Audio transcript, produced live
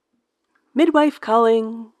Midwife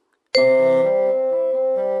calling.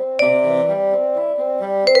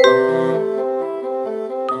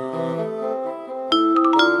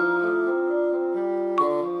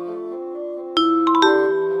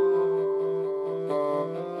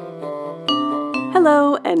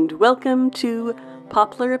 Hello, and welcome to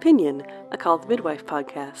Popular Opinion, a Call the Midwife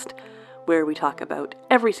podcast, where we talk about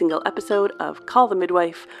every single episode of Call the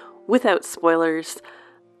Midwife without spoilers.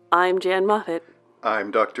 I'm Jan Moffat.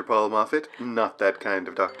 I'm Dr. Paul Moffat, not that kind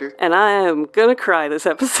of doctor. And I am gonna cry this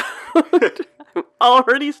episode. I'm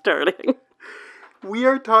already starting. We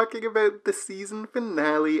are talking about the season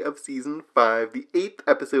finale of Season 5, the 8th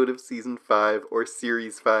episode of Season 5, or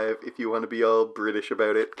Series 5, if you want to be all British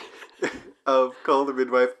about it, of Call the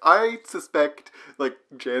Midwife. I suspect, like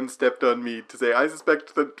Jan stepped on me to say, I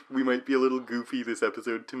suspect that we might be a little goofy this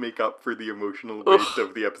episode to make up for the emotional weight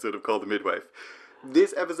of the episode of Call the Midwife.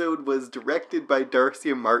 This episode was directed by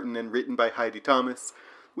Darcia Martin and written by Heidi Thomas.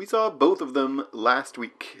 We saw both of them last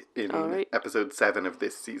week in episode 7 of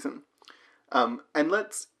this season. And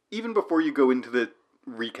let's, even before you go into the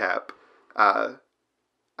recap,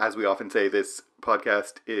 as we often say, this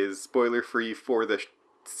podcast is spoiler-free for the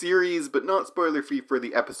series, but not spoiler-free for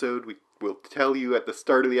the episode. We will tell you at the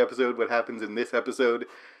start of the episode what happens in this episode.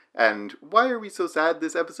 And why are we so sad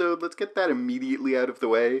this episode? Let's get that immediately out of the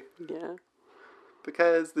way. Yeah.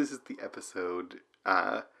 Because this is the episode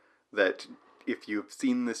that, if you've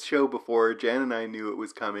seen this show before, Jan and I knew it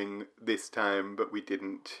was coming this time, but we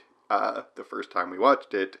didn't the first time we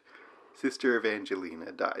watched it. Sister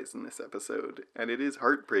Evangelina dies in this episode, and it is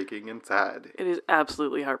heartbreaking and sad. It is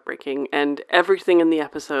absolutely heartbreaking, and everything in the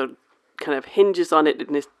episode kind of hinges on it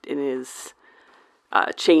and is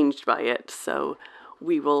changed by it, so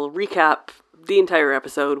we will recap the entire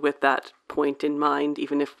episode with that point in mind,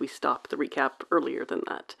 even if we stop the recap earlier than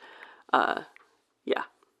that. Yeah.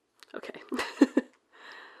 Okay.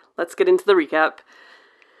 Let's get into the recap.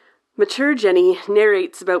 Mature Jenny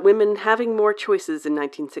narrates about women having more choices in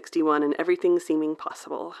 1961 and everything seeming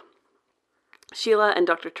possible. Sheila and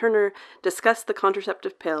Dr. Turner discuss the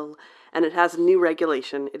contraceptive pill, and it has a new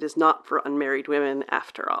regulation. It is not for unmarried women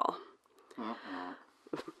after all.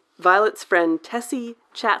 Violet's friend Tessie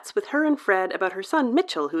chats with her and Fred about her son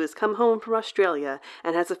Mitchell, who has come home from Australia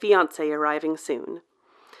and has a fiancé arriving soon.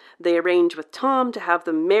 They arrange with Tom to have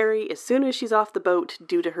them marry as soon as she's off the boat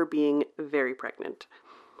due to her being very pregnant.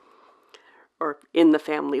 Or in the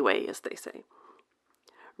family way, as they say.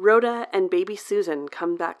 Rhoda and baby Susan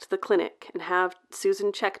come back to the clinic and have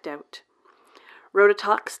Susan checked out. Rhoda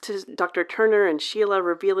talks to Dr. Turner and Sheila,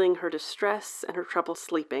 revealing her distress and her trouble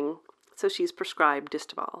sleeping, so she's prescribed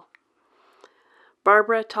Distaval.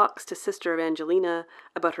 Barbara talks to Sister Evangelina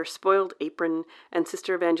about her spoiled apron, and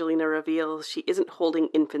Sister Evangelina reveals she isn't holding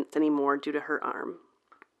infants anymore due to her arm.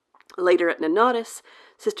 Later at Nonotis,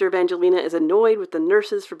 Sister Evangelina is annoyed with the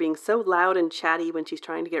nurses for being so loud and chatty when she's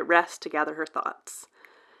trying to get rest to gather her thoughts.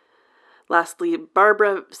 Lastly,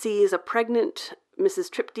 Barbara sees a pregnant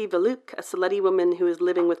Mrs. Tripty Veluk, a slutty woman who is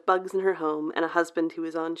living with bugs in her home, and a husband who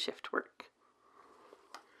is on shift work.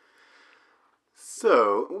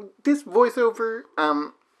 So, this voiceover,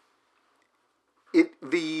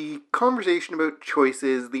 the conversation about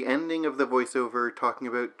choices, the ending of the voiceover talking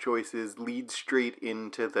about choices leads straight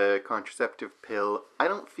into the contraceptive pill. I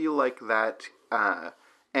don't feel like that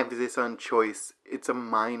emphasis on choice, it's a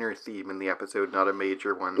minor theme in the episode, not a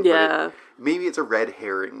major one. Yeah. But maybe it's a red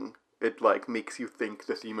herring. It, makes you think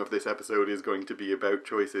the theme of this episode is going to be about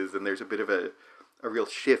choices, and there's a bit of a real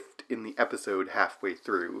shift in the episode halfway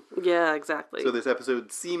through. Yeah, exactly. So this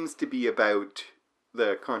episode seems to be about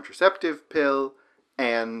the contraceptive pill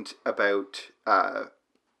and about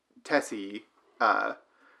Tessie,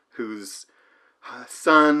 whose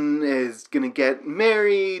son is going to get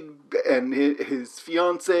married, and his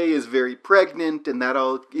fiancée is very pregnant, and that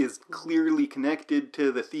all is clearly connected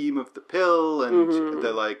to the theme of the pill, and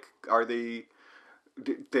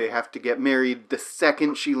they have to get married the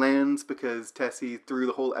second she lands, because Tessie, through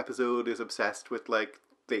the whole episode, is obsessed with,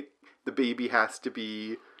 the baby has to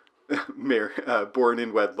be born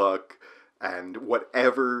in wedlock, and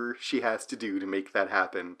whatever she has to do to make that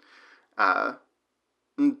happen.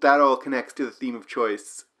 That all connects to the theme of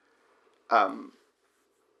choice. And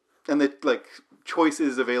the,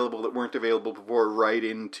 choices available that weren't available before right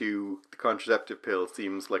into the contraceptive pill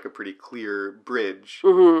seems like a pretty clear bridge.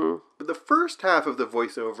 Mm-hmm. But the first half of the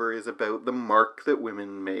voiceover is about the mark that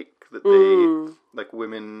women make. That they,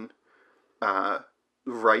 women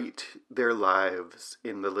write their lives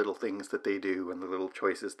in the little things that they do and the little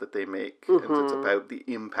choices that they make. Mm-hmm. And it's about the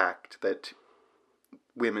impact that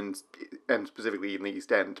women, and specifically in the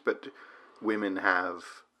East End, but women have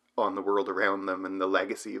on the world around them and the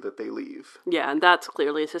legacy that they leave. Yeah, and that's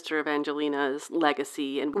clearly Sister Evangelina's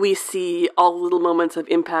legacy. And we see all the little moments of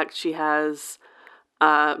impact she has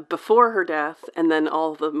before her death, and then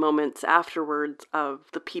all the moments afterwards of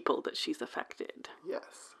the people that she's affected.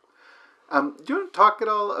 Yes. Do you want to talk at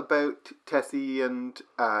all about Tessie and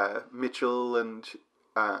Mitchell and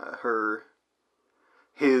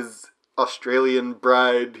his Australian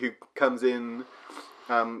bride who comes in?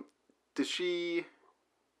 Does she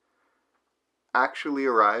actually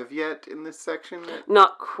arrive yet in this section?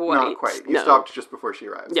 Not quite. Not quite. You no. stopped just before she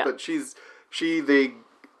arrives. Yeah. But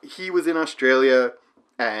he was in Australia,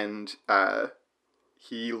 and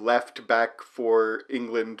he left back for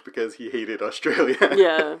England because he hated Australia.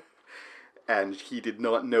 Yeah. And he did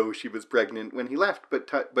not know she was pregnant when he left.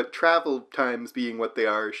 But travel times being what they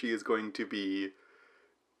are, she is going to be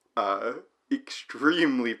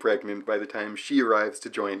extremely pregnant by the time she arrives to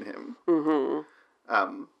join him.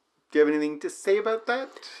 Mm-hmm. Do you have anything to say about that?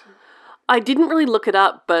 I didn't really look it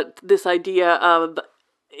up, but this idea of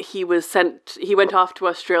he went off to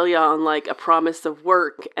Australia on like a promise of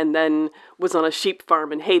work and then was on a sheep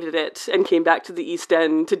farm and hated it and came back to the East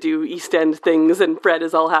End to do East End things, and Fred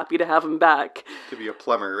is all happy to have him back. To be a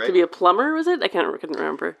plumber, right? To be a plumber, was it? I couldn't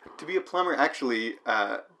remember. To be a plumber, actually,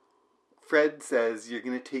 Fred says you're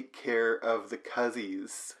going to take care of the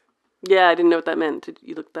cuzzies. Yeah, I didn't know what that meant. Did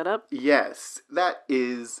you look that up? Yes, that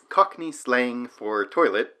is Cockney slang for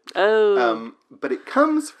toilet. Oh. But it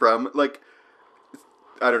comes from, like,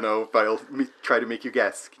 I don't know if I'll try to make you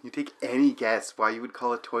guess. Can you take any guess why you would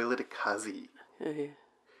call a toilet a cuzzy? Okay.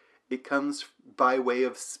 It comes by way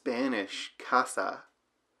of Spanish casa,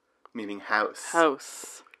 meaning house.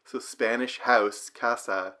 House. So Spanish house,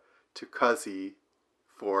 casa, to cuzzy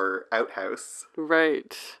for outhouse.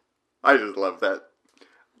 Right. I just love that.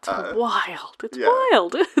 It's wild. It's yeah.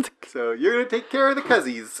 wild. So you're going to take care of the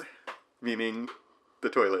cuzzies, meaning the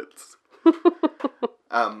toilets.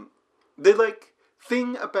 The, like,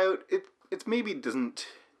 thing about it, it maybe doesn't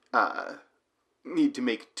need to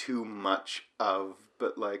make too much of,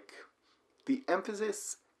 but, like, the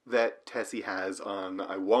emphasis that Tessie has on,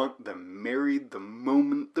 I want them married the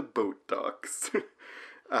moment the boat docks.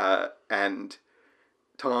 And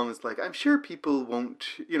Tom is like, I'm sure people won't,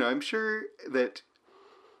 I'm sure that,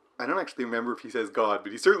 I don't actually remember if he says God,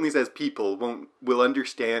 but he certainly says people will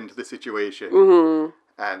understand the situation. Mm-hmm.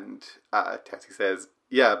 And Tessie says,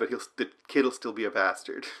 yeah, but the kid will still be a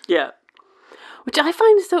bastard. Yeah. Which I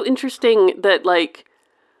find so interesting that, like,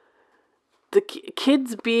 the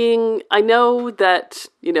kids being, I know that,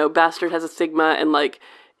 bastard has a stigma, and, like,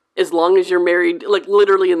 as long as you're married, like,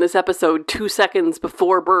 literally in this episode, 2 seconds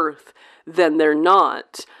before birth, then they're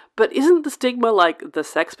not. But isn't the stigma, like, the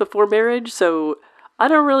sex before marriage? So I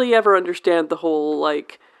don't really ever understand the whole,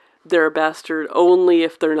 like, they're a bastard only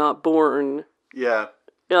if they're not born. Yeah.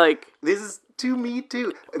 Like, this is, to me,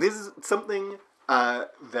 too. This is something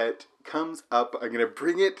that comes up. I'm going to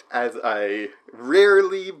bring it, as I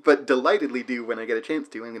rarely but delightedly do when I get a chance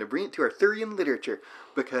to. I'm going to bring it to Arthurian literature,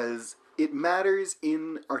 because it matters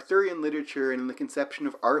in Arthurian literature and in the conception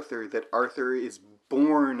of Arthur that Arthur is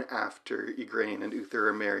born after Igraine and Uther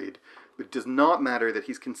are married. But it does not matter that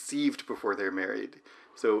he's conceived before they're married.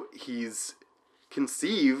 So he's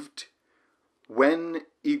conceived when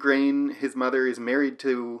Igraine, his mother, is married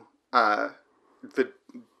to the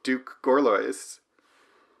Duke Gorlois.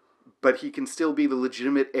 But he can still be the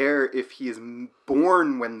legitimate heir if he is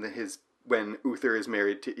born when Uther is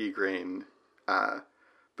married to Igraine.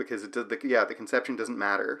 Because the conception doesn't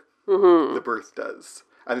matter. mm-hmm. The birth does.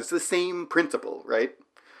 And it's the same principle, right?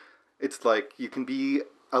 It's like you can be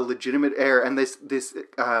a legitimate heir, and this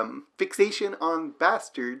fixation on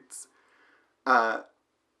bastards,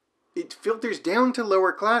 it filters down to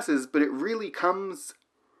lower classes, but it really comes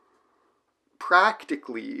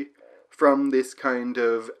practically from this kind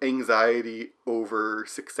of anxiety over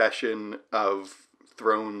succession of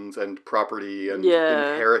thrones and property and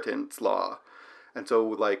inheritance law. And so,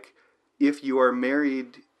 like, if you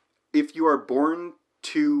are born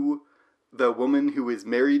to the woman who is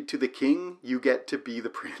married to the king, you get to be the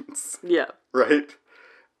prince. Yeah. Right?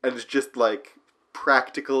 And it's just, like,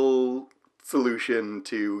 practical solution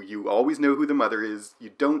to, you always know who the mother is,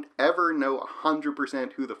 you don't ever know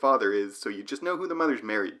 100% who the father is, so you just know who the mother's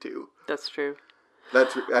married to. That's true.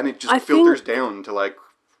 And it just filters down to, like,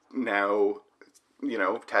 now,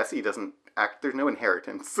 Tessie doesn't act, there's no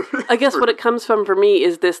inheritance. I guess what it comes from for me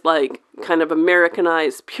is this, like, kind of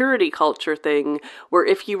Americanized purity culture thing, where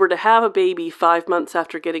if you were to have a baby 5 months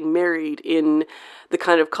after getting married in the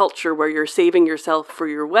kind of culture where you're saving yourself for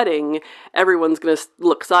your wedding, everyone's going to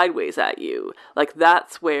look sideways at you. Like,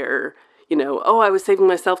 that's where, oh, I was saving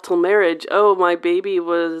myself till marriage. Oh, my baby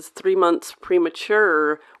was 3 months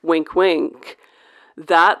premature. Wink, wink.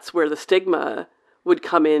 That's where the stigma would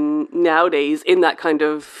come in nowadays in that kind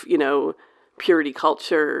of, purity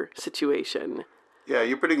culture situation. Yeah,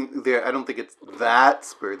 you're putting there. I don't think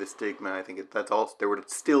that's where the stigma. I think that's also there would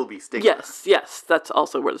still be stigma. Yes, that's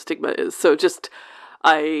also where the stigma is. So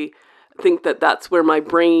I think that's where my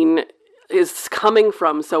brain is coming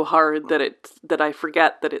from so hard that I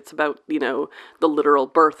forget that it's about the literal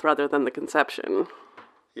birth rather than the conception.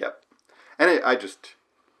 Yep, and I just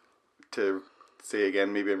to say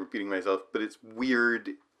again, maybe I'm repeating myself, but it's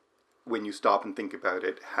weird when you stop and think about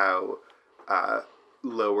it how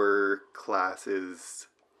lower classes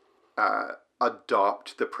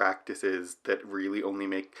adopt the practices that really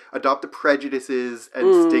only adopt the prejudices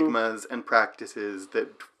and stigmas and practices that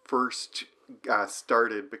first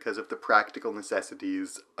started because of the practical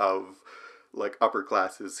necessities of like upper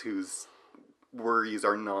classes whose worries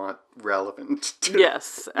are not relevant to,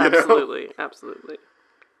 yes, absolutely. Absolutely.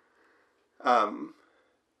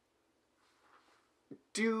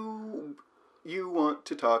 Do you want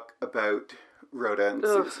to talk about Rhoda and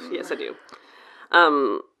Susan? Yes, I do.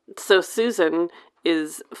 So Susan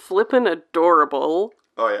is flippin' adorable.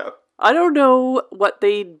 Oh, yeah. I don't know what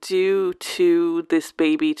they do to this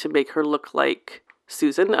baby to make her look like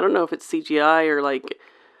Susan. I don't know if it's CGI or like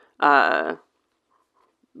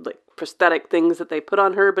prosthetic things that they put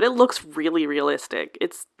on her, but it looks really realistic.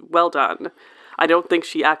 It's well done. I don't think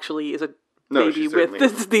she actually is a baby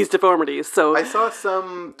with these deformities. So I saw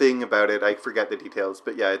something about it. I forget the details,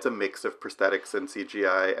 but yeah, it's a mix of prosthetics and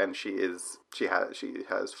CGI, and she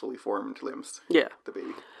has fully formed limbs. Yeah, the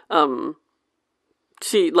baby.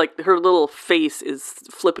 She her little face is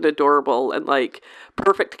flippin' adorable and like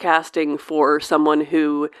perfect casting for someone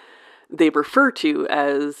who they refer to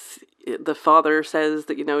as the father says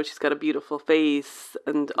that she's got a beautiful face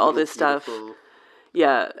and all this stuff.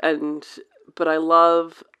 Yeah, but I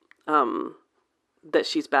love that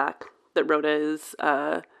she's back, that Rhoda is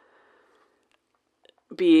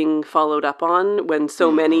being followed up on when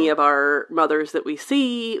so many of our mothers that we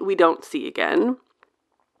see, we don't see again.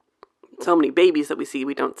 So many babies that we see,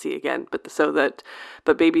 we don't see again.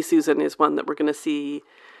 But baby Susan is one that we're going to see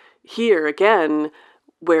here again,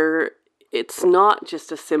 where it's not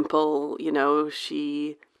just a simple,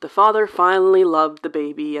 the father finally loved the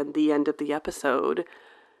baby and the end of the episode.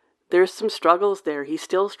 There's some struggles there. He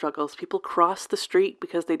still struggles. People cross the street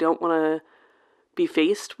because they don't want to be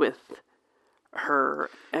faced with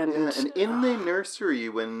her. And in the nursery,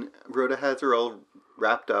 when Rhoda has her all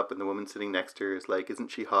wrapped up and the woman sitting next to her is like,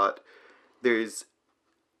 isn't she hot? There's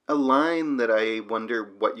a line that I wonder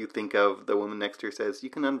what you think of. The woman next to her says, you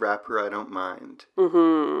can unwrap her, I don't mind.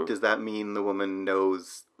 Mm-hmm. Does that mean the woman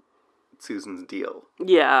knows Susan's deal?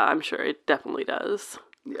 Yeah, I'm sure it definitely does.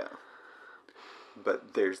 Yeah.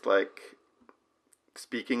 But there's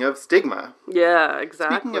speaking of stigma. Yeah,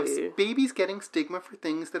 exactly. Speaking of babies getting stigma for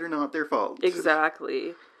things that are not their fault.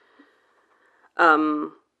 Exactly.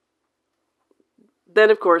 Then,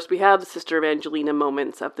 of course, we have the Sister Evangelina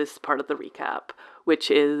moments of this part of the recap, which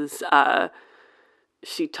is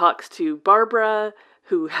she talks to Barbara,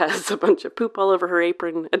 who has a bunch of poop all over her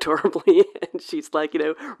apron, adorably, and she's like,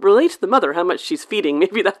 relate to the mother how much she's feeding.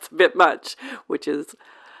 Maybe that's a bit much, which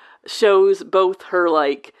shows both her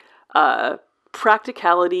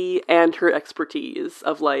practicality and her expertise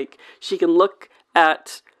of she can look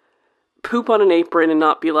at poop on an apron and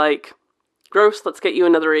not be like, gross, let's get you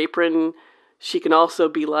another apron. She can also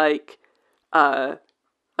be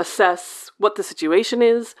assess what the situation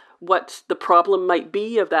is, what the problem might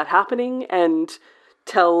be of that happening, and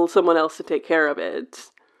tell someone else to take care of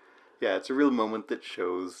it. Yeah, it's a real moment that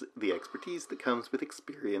shows the expertise that comes with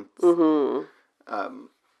experience. Mm-hmm.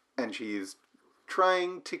 And she's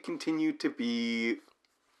trying to continue to be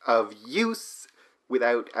of use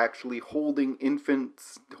without actually holding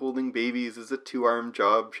infants. Holding babies is a 2-arm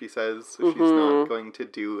job, she says. So she's not going to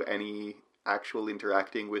do any actual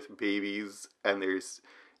interacting with babies. And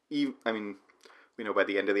we know by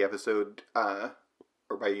the end of the episode, or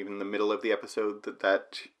by even the middle of the episode,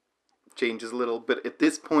 that changes a little. But at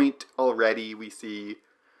this point already, we see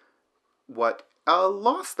what a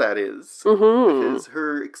loss that is. Mm-hmm. Because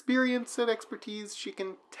her experience and expertise, she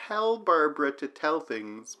can tell Barbara to tell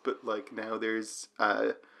things, but now there's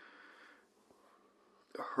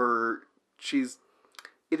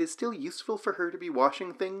it is still useful for her to be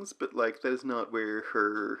washing things, but that is not where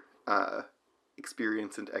her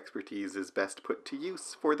experience and expertise is best put to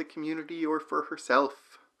use for the community or for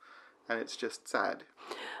herself. And it's just sad.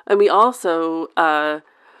 And we also,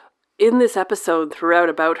 in this episode throughout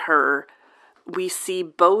about her, we see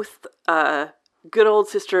both good old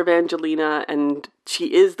Sister Evangelina, and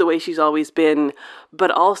she is the way she's always been, but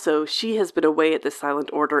also she has been away at the Silent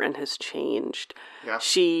Order and has changed. Yeah.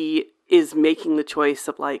 She is making the choice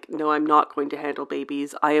of like, no, I'm not going to handle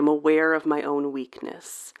babies. I am aware of my own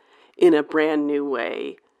weakness in a brand new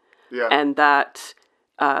way. Yeah. And that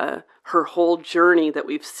her whole journey that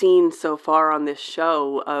we've seen so far on this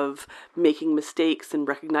show of making mistakes and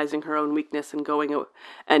recognizing her own weakness and going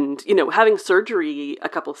and, you know, having surgery a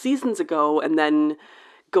couple seasons ago and then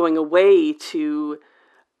going away to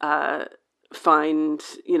find,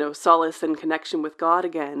 you know, solace and connection with God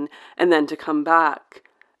again, and then to come back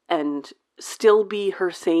and still be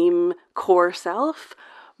her same core self,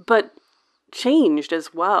 but changed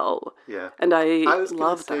as well. Yeah. And I was gonna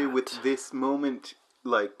love say that. with this moment,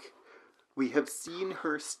 like, we have seen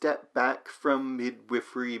her step back from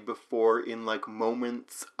midwifery before in, like,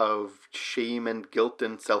 moments of shame and guilt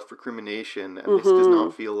and self-recrimination, and this does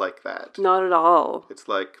not feel like that. Not at all. It's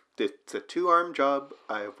like, it's a 2-arm job,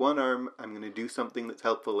 I have 1 arm, I'm gonna do something that's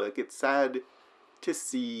helpful. Like, it's sad to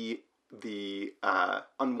see the,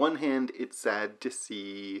 on one hand, it's sad to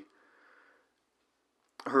see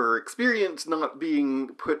her experience not being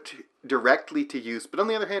put directly to use, but on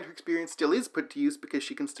the other hand, her experience still is put to use because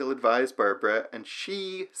she can still advise Barbara, and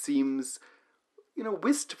she seems, you know,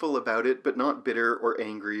 wistful about it, but not bitter or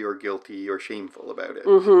angry or guilty or shameful about it.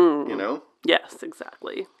 You know? Yes,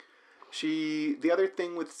 exactly. The other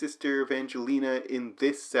thing with Sister Evangelina in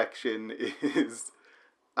this section is,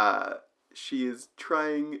 she is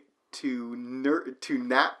trying to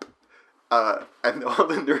nap. And all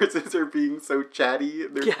the nurses are being so chatty.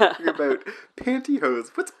 They're talking about pantyhose.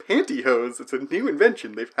 What's pantyhose? It's a new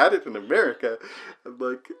invention. They've had it in America. And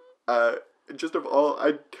like, just of all,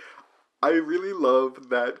 I really love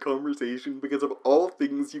that conversation because of all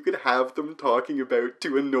things you could have them talking about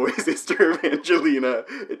to annoy Sister Evangelina.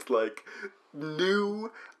 It's like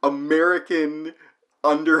new American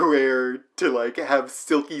underwear to like have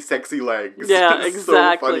silky sexy legs. Yeah, it's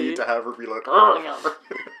exactly. so funny to have her be like,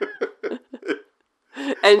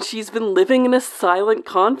 And she's been living in a silent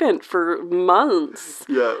convent for months.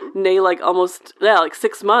 Yeah. Nay, like almost, like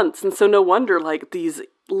 6 months. And so no wonder, like, these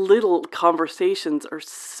little conversations are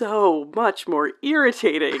so much more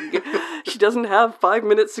irritating. She doesn't have 5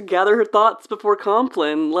 minutes to gather her thoughts before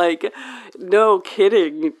Compline. Like, no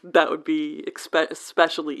kidding. That would be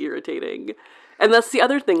especially irritating. And that's the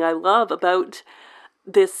other thing I love about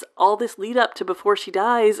all this lead up to before she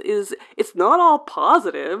dies is it's not all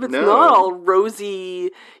positive. It's not all rosy.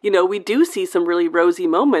 You know, we do see some really rosy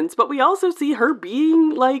moments, but we also see her being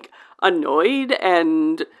like annoyed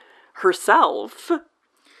and herself.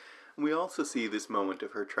 We also see this moment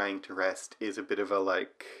of her trying to rest is a bit of a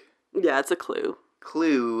like... Yeah, it's a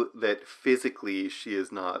clue that physically she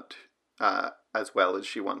is not as well as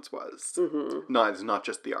she once was. Mm-hmm. It's not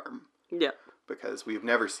just the arm. Yeah. Because we've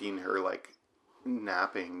never seen her like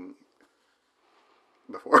napping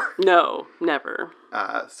before. No, never.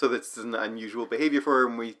 So that's an unusual behavior for her,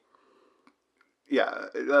 and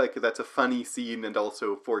like that's a funny scene and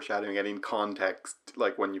also foreshadowing and in context,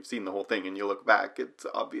 like when you've seen the whole thing and you look back, it's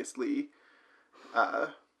obviously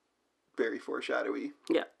very foreshadowy.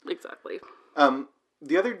 Yeah, exactly.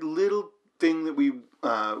 The other little thing that we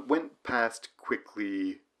went past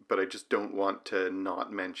quickly, but I just don't want to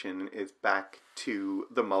not mention, is back to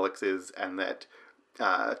the Mulluxes and that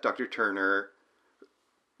Dr. Turner,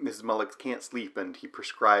 Mrs. Mullux can't sleep and he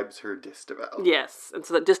prescribes her Distaval. Yes, and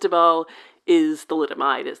so that Distaval is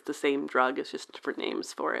thalidomide. It's the same drug, it's just different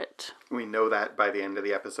names for it. We know that by the end of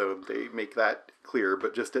the episode, they make that clear,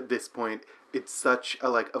 but just at this point, it's such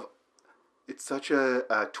a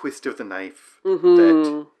twist of the knife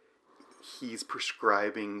that he's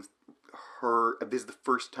prescribing her. This is the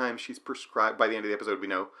first time she's prescribed, by the end of the episode we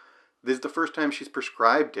know, this is the first time she's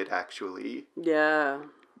prescribed it, actually. Yeah.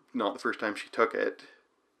 Not the first time she took it,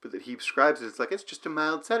 but that he prescribes it. It's like, it's just a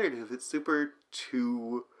mild sedative. It's super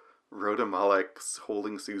to Rhoda Mullux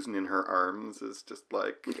holding Susan in her arms is just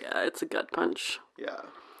like... Yeah, it's a gut punch. Yeah.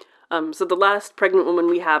 So the last pregnant woman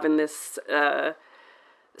we have in this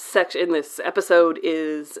section, in this episode,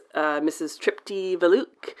 is Mrs. Tripty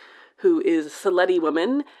Veluke, who is a Saletti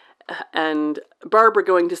woman. And Barbara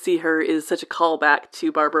going to see her is such a callback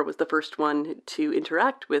to Barbara was the first one to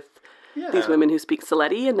interact with these women who speak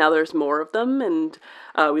Saletti, and now there's more of them, and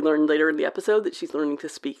we learn later in the episode that she's learning to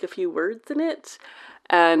speak a few words in it,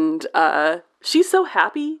 and she's so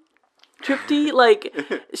happy, Tripty, like,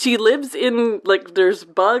 she lives in, like, there's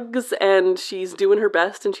bugs, and she's doing her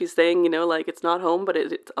best, and she's saying, you know, like, it's not home, but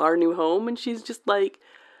it's our new home, and she's just, like,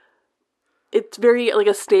 it's very, like,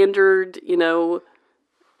 a standard, you know,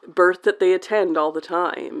 birth that they attend all the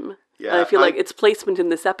time. Yeah, And I feel like its placement in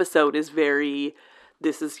this episode is very,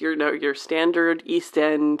 this is your standard East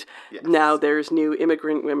End, Yes. now there's new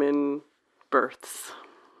immigrant women births.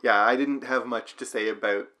 Yeah, I didn't have much to say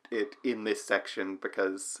about it in this section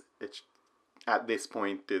because it's at this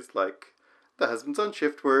point is like the husband's on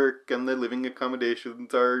shift work and the living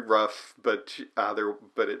accommodations are rough, but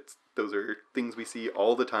those are things we see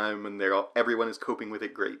all the time, and everyone is coping with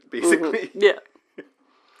it great, basically. Mm-hmm. Yeah.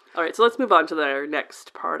 All right, so let's move on to our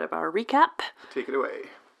next part of our recap. Take it away.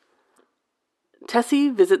 Tessie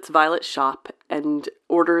visits Violet's shop and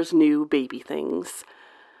orders new baby things.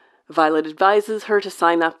 Violet advises her to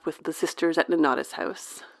sign up with the sisters at Nonna's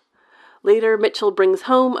house. Later, Mitchell brings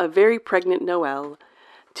home a very pregnant Noelle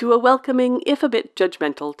to a welcoming, if a bit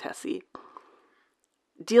judgmental, Tessie.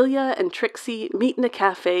 Delia and Trixie meet in a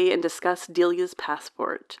cafe and discuss Delia's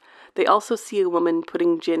passport. They also see a woman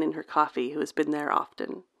putting gin in her coffee who has been there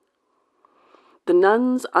often. The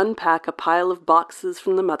nuns unpack a pile of boxes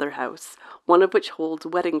from the mother house, one of which holds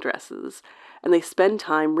wedding dresses, and they spend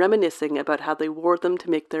time reminiscing about how they wore them to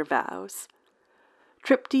make their vows.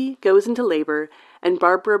 Tripty goes into labor, and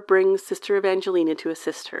Barbara brings Sister Evangelina to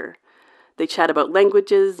assist her. They chat about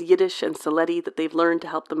languages, Yiddish and Saletti, that they've learned to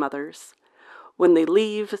help the mothers. When they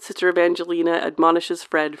leave, Sister Evangelina admonishes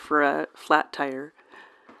Fred for a flat tire.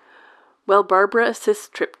 While Barbara assists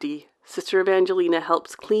Tripty, Sister Evangelina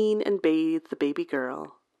helps clean and bathe the baby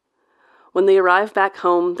girl. When they arrive back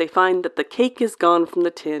home, they find that the cake is gone from the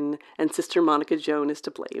tin and Sister Monica Joan is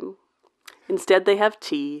to blame. Instead, they have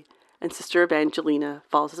tea, and Sister Evangelina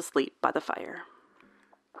falls asleep by the fire.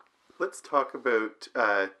 Let's talk about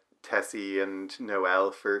Tessie and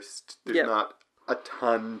Noelle first. There's not a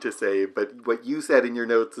ton to say, but what you said in your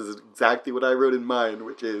notes is exactly what I wrote in mine,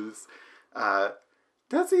 which is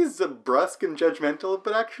Tessie's brusque and judgmental,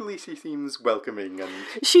 but actually she seems welcoming and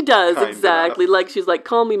she does, kind exactly. enough. Like, she's like,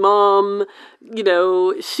 call me mom. You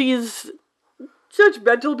know, she's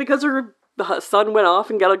judgmental because her son went off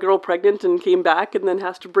and got a girl pregnant and came back and then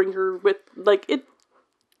has to bring her with, like, it.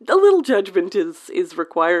 A little judgment is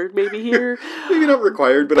required maybe here. Maybe not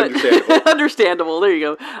required, but understandable. Understandable. There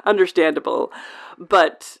you go. Understandable.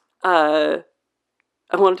 But I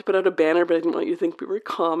wanted to put out a banner, but I didn't want you to think we were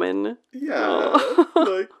common. Yeah.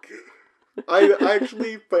 Like, I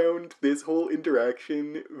actually found this whole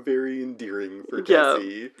interaction very endearing for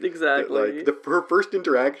Tessie. Yeah, exactly. That, like, her first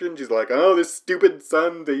interaction, she's like, oh, this stupid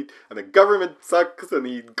son, and the government sucks, and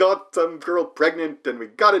he got some girl pregnant, and we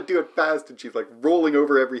gotta do it fast, and she's like rolling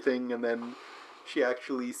over everything, and then she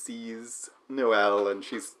actually sees Noelle, and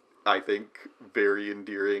she's, I think, very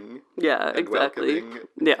endearing. Yeah, and exactly. Welcoming.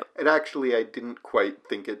 Yeah. And actually, I didn't quite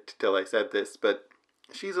think it till I said this, but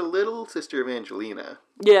she's a little Sister Evangelina.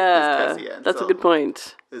 Yeah, that's a good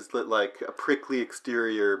point. Is like a prickly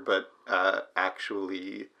exterior, but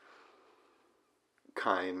actually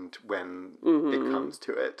kind when it comes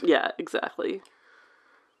to it. Yeah, exactly.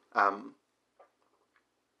 I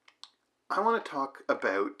want to talk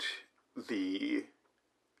about the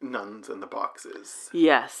nuns and the boxes.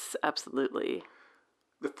 Yes, absolutely.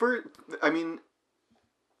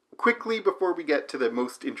 Quickly before we get to the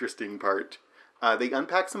most interesting part, they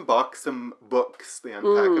unpack some books. They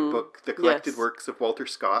unpack a book, The Collected Works of Walter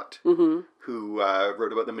Scott, who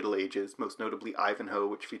wrote about the Middle Ages, most notably Ivanhoe,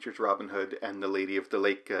 which features Robin Hood, and The Lady of the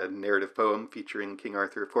Lake, a narrative poem featuring King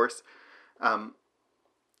Arthur, of course.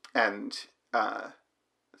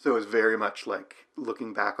 So it's very much like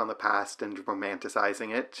looking back on the past and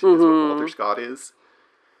romanticizing it, is what Walter Scott is.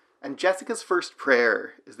 And Jessica's First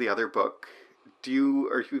Prayer is the other book. Are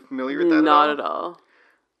you familiar with that at all? Not at all.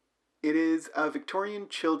 It is a Victorian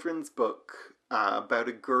children's book about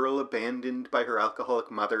a girl abandoned by her alcoholic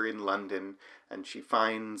mother in London, and she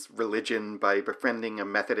finds religion by befriending a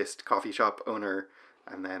Methodist coffee shop owner,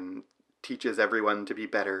 and then teaches everyone to be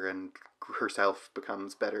better, and herself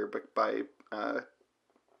becomes better by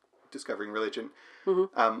discovering religion.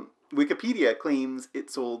 Wikipedia claims it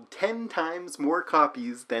sold 10 times more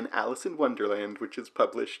copies than Alice in Wonderland, which is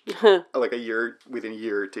published within a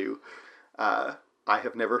year or two. I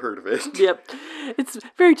have never heard of it. Yep. It's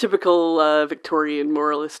very typical Victorian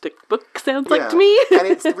moralistic book, sounds like to me. And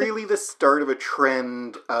it's really the start of a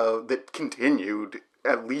trend that continued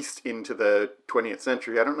at least into the 20th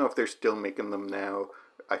century. I don't know if they're still making them now.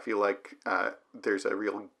 I feel like there's a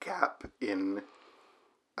real gap in...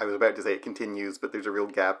 I was about to say it continues, but there's a real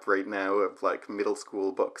gap right now of, like, middle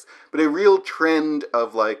school books. But a real trend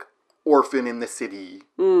of, like, orphan in the city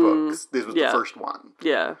books. This was the first one.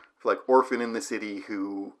 Yeah. Like, orphan in the city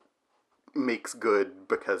who makes good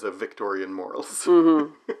because of Victorian morals.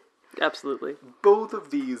 Absolutely. Both of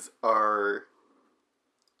these are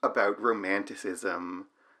about romanticism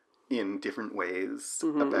in different ways,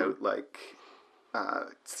 about like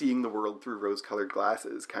seeing the world through rose-colored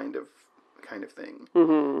glasses, kind of thing.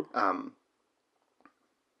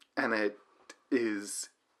 And it is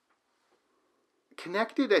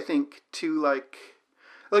connected, I think, to like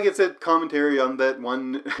it's a commentary on that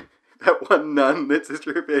one that one nun that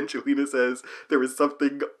Sister Evangelina says there was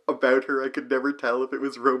something about her I could never tell if it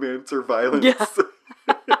was romance or violence. Yeah.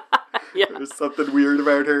 Yeah. There was something weird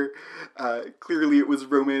about her. Clearly it was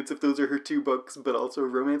romance if those are her two books, but also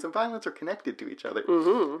romance and violence are connected to each other.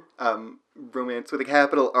 Romance with a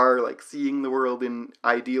capital R, like seeing the world in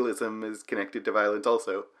idealism, is connected to violence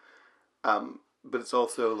also. But it's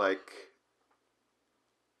also like,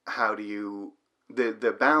 how do you...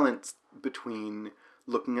 The balance between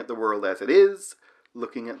looking at the world as it is,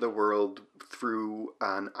 looking at the world through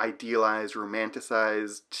an idealized,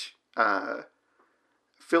 romanticized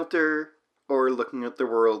filter, or looking at the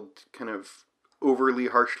world kind of overly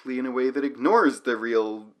harshly in a way that ignores the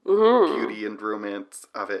real beauty and romance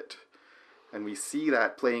of it. And we see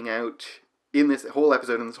that playing out in this whole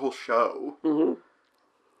episode, in this whole show.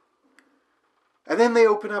 And then they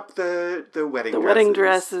open up the wedding dresses. The wedding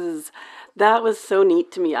dresses. That was so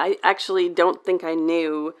neat to me. I actually don't think I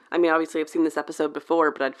knew. I mean, obviously I've seen this episode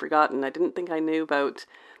before, but I'd forgotten. I didn't think I knew about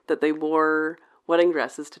that they wore wedding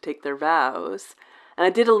dresses to take their vows. And I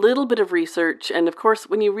did a little bit of research, and of course,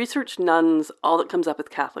 when you research nuns, all that comes up is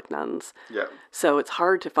Catholic nuns. Yeah. So it's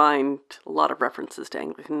hard to find a lot of references to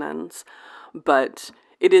Anglican nuns. But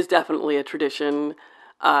it is definitely a tradition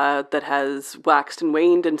that has waxed and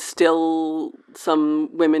waned, and still some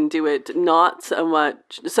women do it not so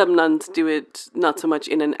much. Some nuns do it not so much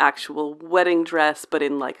in an actual wedding dress, but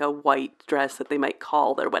in like a white dress that they might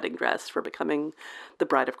call their wedding dress for becoming the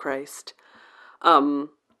bride of Christ.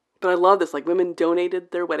 But I love this, like, women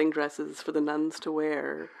donated their wedding dresses for the nuns to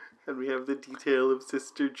wear. And we have the detail of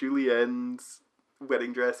Sister Julienne's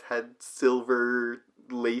wedding dress had silver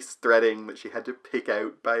lace threading that she had to pick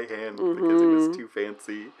out by hand because it was too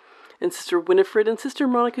fancy. And Sister Winifred and Sister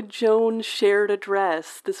Monica Joan shared a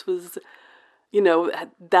dress. This was,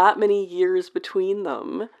 that many years between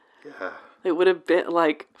them. Yeah. It would have been,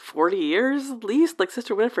 40 years at least. Like,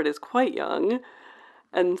 Sister Winifred is quite young.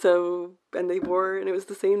 And they wore, and it was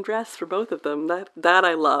the same dress for both of them. That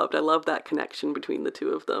I loved. I loved that connection between the two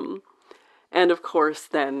of them. And of course,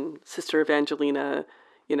 then Sister Evangelina,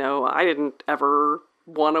 I didn't ever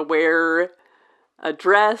want to wear a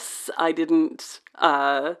dress. I didn't,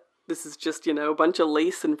 this is just, a bunch of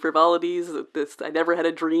lace and frivolities. I never had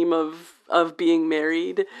a dream of being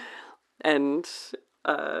married. And,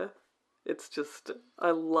 it's just,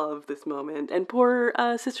 I love this moment. And poor,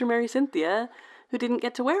 Sister Mary Cynthia, who didn't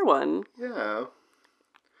get to wear one. Yeah.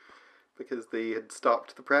 Because they had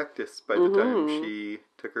stopped the practice by the time she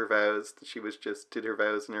took her vows. She did her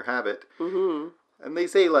vows in her habit. And they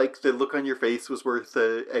say, the look on your face was worth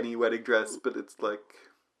any wedding dress, but it's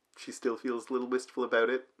she still feels a little wistful about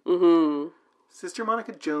it. Sister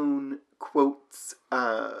Monica Joan quotes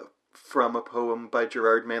from a poem by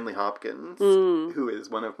Gerard Manley Hopkins, who is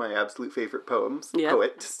one of my absolute favorite poets.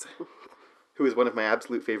 Who is one of my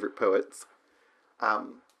absolute favorite poets.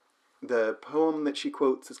 The poem that she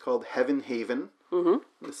quotes is called Heaven Haven.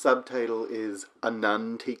 The subtitle is A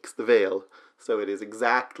Nun Takes the Veil. So it is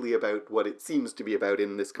exactly about what it seems to be about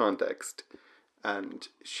in this context. And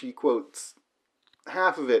she quotes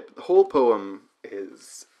half of it. The whole poem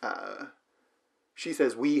is, she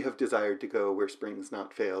says, we have desired to go where springs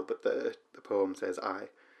not fail. But the poem says, I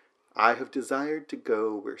have desired to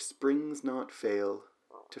go where springs not fail,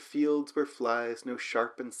 to fields where flies no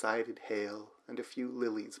sharp-sided hail, and a few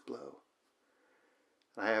lilies blow.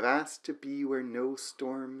 I have asked to be where no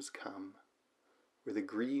storms come, where the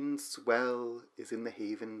green swell is in the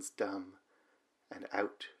havens dumb, and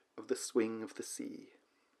out of the swing of the sea.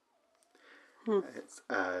 It's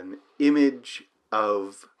an image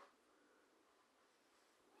of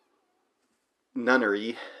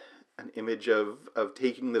nunnery, an image of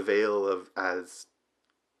taking the veil as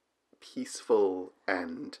peaceful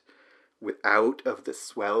and out of the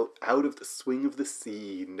swing of the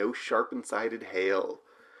sea, no sharp-sided hail.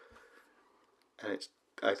 And it's,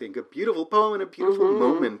 I think, a beautiful poem and a beautiful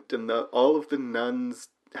moment, and all of the nuns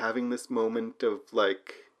having this moment of,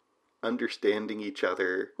 understanding each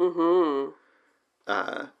other.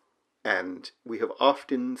 And we have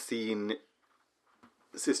often seen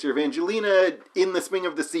Sister Evangelina in the swing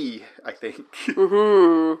of the sea, I think.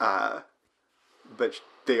 But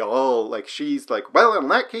they all, she's well, on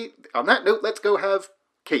that note, let's go have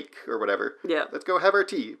cake, or whatever. Yeah. Let's go have our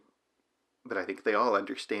tea. But I think they all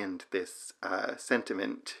understand this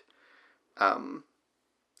sentiment.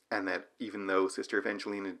 and that even though Sister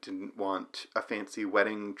Evangelina didn't want a fancy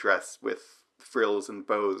wedding dress with frills and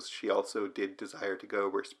bows, she also did desire to go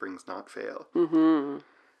where springs not fail. Mm-hmm.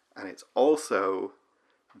 And it's also,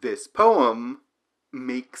 this poem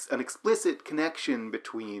makes an explicit connection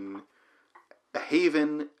between a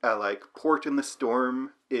haven, a like port in the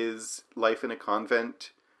storm is life in a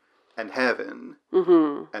convent, and heaven.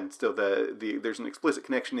 Mm-hmm. And still there's an explicit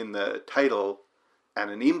connection in the title and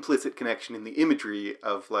an implicit connection in the imagery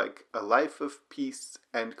of like a life of peace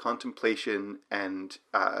and contemplation and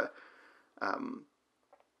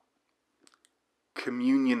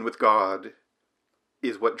communion with God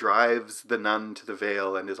is what drives the nun to the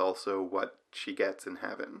veil and is also what she gets in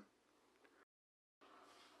heaven.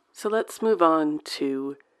 So let's move on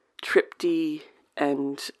to Tripty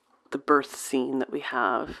and the birth scene that we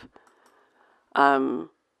have.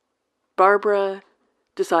 Barbara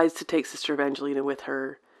decides to take Sister Evangelina with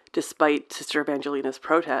her, despite Sister Evangelina's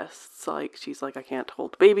protests. Like, she's like, I can't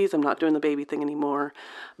hold babies, I'm not doing the baby thing anymore.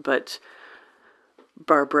 But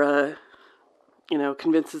Barbara,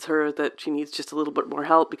 convinces her that she needs just a little bit more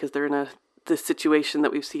help because they're in this situation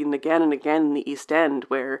that we've seen again and again in the East End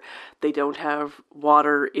where they don't have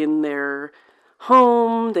water in their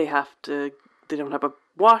home, they don't have a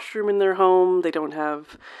washroom in their home, they don't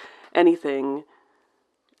have anything.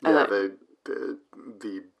 Yeah,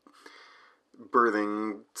 the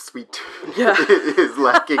birthing suite Yeah. is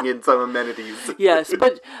lacking in some amenities. Yes,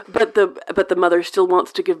 but the mother still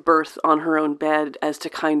wants to give birth on her own bed as to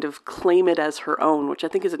kind of claim it as her own, which I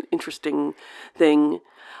think is an interesting thing.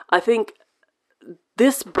 I think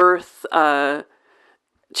this birth,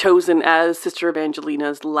 chosen as Sister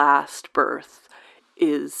Evangelina's last birth,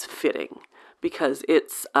 is fitting because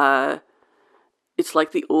it's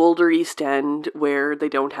like the older East End where they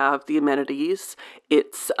don't have the amenities.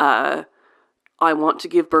 It's I want to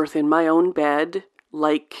give birth in my own bed,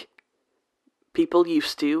 like people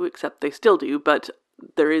used to, except they still do, but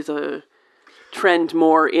there is a trend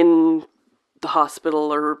more in the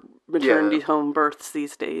hospital or maternity home births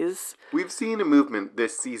these days. We've seen a movement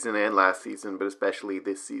this season and last season, but especially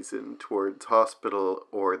this season, towards hospital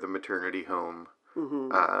or the maternity home. Mm-hmm.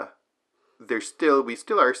 We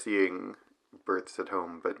still are seeing births at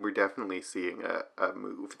home, but we're definitely seeing a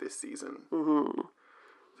move this season. Mm-hmm.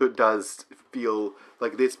 So it does feel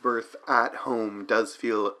like this birth at home does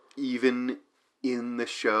feel, even in the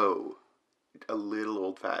show, a little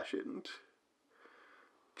old-fashioned.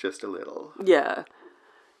 Just a little. Yeah.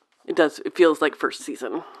 It does. It feels like first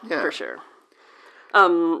season. Yeah. For sure.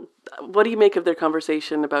 What do you make of their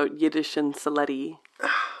conversation about Yiddish and Saletti?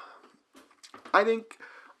 I think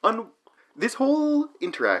on this whole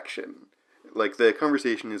interaction, like, the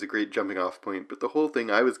conversation is a great jumping off point, but the whole thing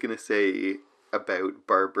I was going to say about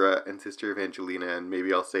Barbara and Sister Evangelina, and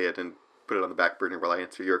maybe I'll say it and put it on the back burner while I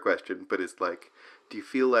answer your question, but it's like, do you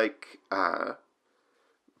feel like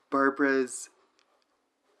Barbara's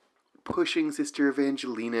pushing Sister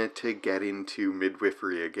Evangelina to get into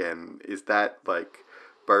midwifery again? Is that like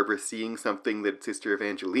Barbara seeing something that Sister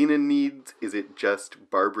Evangelina needs? Is it just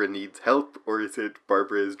Barbara needs help, or is it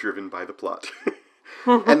Barbara is driven by the plot?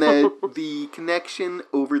 And the connection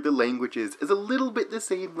over the languages is a little bit the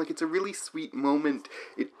same. Like, it's a really sweet moment.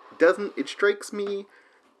 It strikes me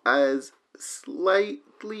as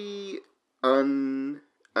slightly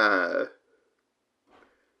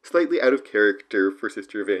slightly out of character for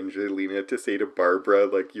Sister Evangelina to say to Barbara,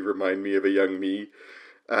 like, you remind me of a young me.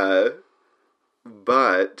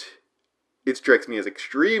 But it strikes me as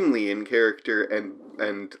extremely in character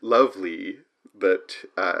and lovely that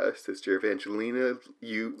Sister Evangelina,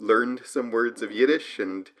 you learned some words of Yiddish,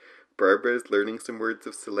 and Barbara's learning some words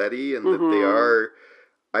of Saletti, and that they are...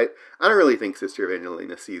 I don't really think Sister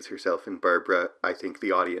Evangelina sees herself in Barbara. I think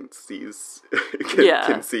the audience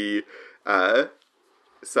can see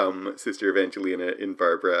some Sister Evangelina in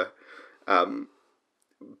Barbara.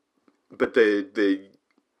 But the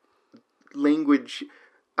language...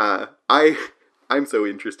 I'm so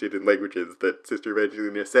interested in languages that Sister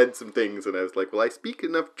Evangelina said some things, and I was like, well, I speak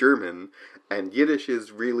enough German, and Yiddish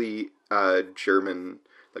is really German,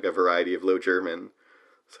 like a variety of Low German.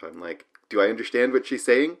 So I'm like, do I understand what she's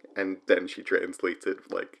saying? And then she translates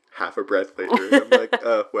it like half a breath later, and I'm like,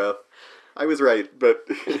 oh, well, I was right, but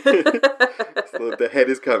so the head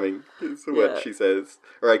is coming, is what she says.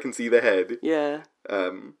 Or I can see the head. Yeah.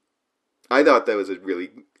 I thought that was a really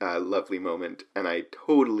lovely moment, and I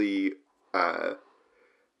totally...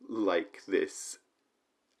 like this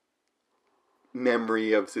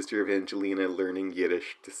memory of Sister Evangelina learning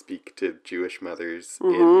Yiddish to speak to Jewish mothers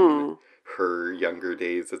in her younger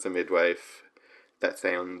days as a midwife. That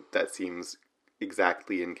seems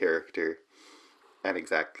exactly in character. and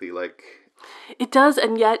exactly like... It does,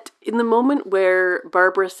 and yet in the moment where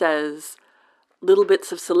Barbara says little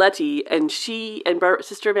bits of Saletti, and she and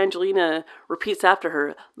Sister Evangelina repeats after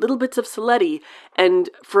her, little bits of Saletti, and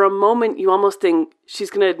for a moment you almost think she's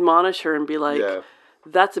going to admonish her and be like,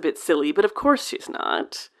 that's a bit silly, but of course she's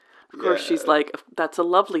not. Of course she's like, that's a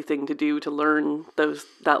lovely thing to do, to learn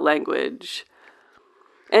that language.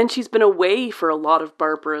 And she's been away for a lot of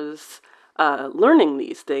Barbara's learning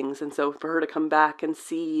these things, and so for her to come back and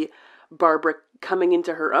see Barbara coming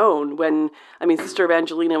into her own Sister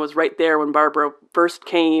Evangelina was right there when Barbara first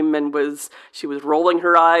came and she was rolling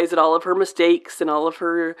her eyes at all of her mistakes and all of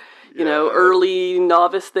her, early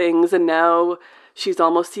novice things. And now she's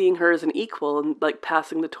almost seeing her as an equal and like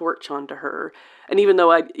passing the torch on to her. And even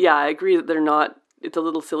though I agree that it's a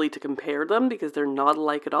little silly to compare them because they're not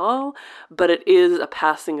alike at all, but it is a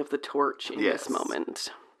passing of the torch in this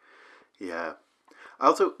moment. Yeah.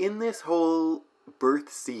 Also, in this whole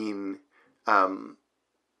birth scene,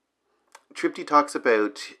 Tripty talks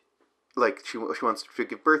about, like, she wants to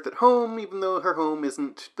give birth at home, even though her home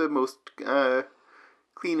isn't the most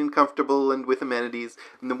clean and comfortable and with amenities.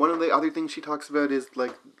 And then one of the other things she talks about is,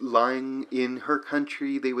 like, lying in her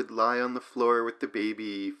country. They would lie on the floor with the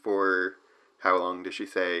baby for, how long does she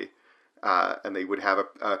say? And they would have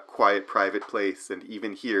a quiet, private place. And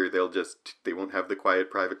even here, they won't have the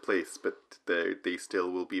quiet, private place, but they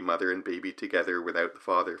still will be mother and baby together without the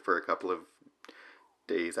father for a couple of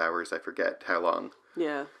days, hours, I forget how long.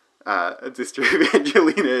 Yeah. And Sister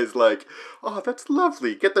Evangelina is like, oh, that's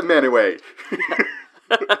lovely. Get the men away.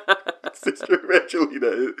 Sister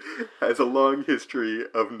Evangelina has a long history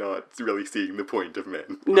of not really seeing the point of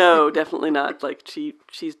men. No, definitely not. Like,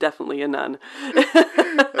 she's definitely a nun.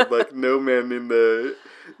 And like, no men in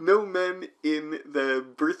the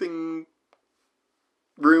birthing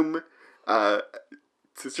room.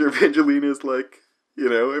 Sister Evangelina is like,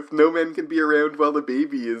 if no men can be around while the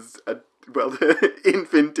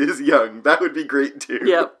infant is young, that would be great too.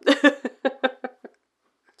 Yep.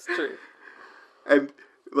 It's true. And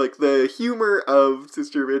like the humor of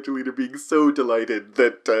Sister Evangelina being so delighted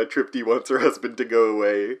that Tripty wants her husband to go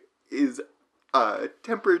away is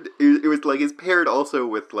tempered. It was like is paired also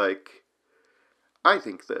with like, I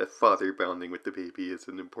think the father bonding with the baby is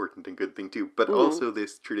an important and good thing too, but also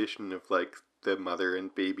this tradition of like the mother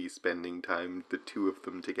and baby spending time, the two of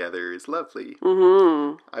them together, is lovely.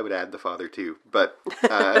 Mm-hmm. I would add the father too, but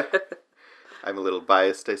I'm a little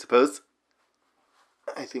biased, I suppose.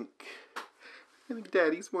 I think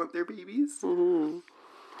daddies want their babies. Mm-hmm.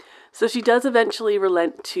 So she does eventually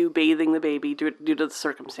relent to bathing the baby due to the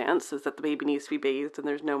circumstances that the baby needs to be bathed and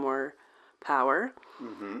there's no more power.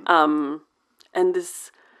 Mm-hmm. And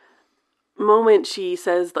this moment she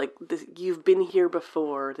says, like, you've been here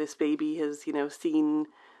before. This baby has, seen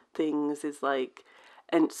things, is like,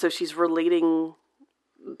 and so she's relating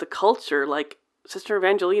the culture. Like, Sister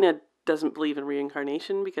Evangelina doesn't believe in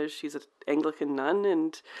reincarnation because she's an Anglican nun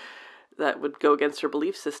and that would go against her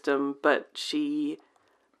belief system, but she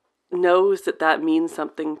knows that means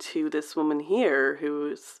something to this woman here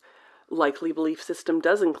whose likely belief system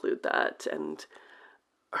does include that. And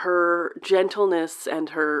her gentleness and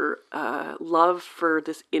her love for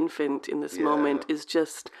this infant in this moment is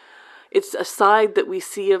just, it's a side that we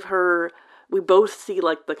see of her. We both see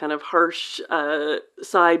like the kind of harsh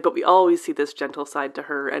side, but we always see this gentle side to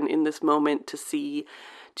her. And in this moment to see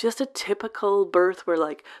just a typical birth where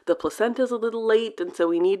like the placenta's a little late and so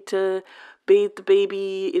we need to bathe the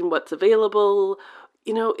baby in what's available.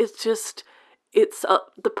 It's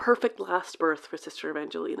the perfect last birth for Sister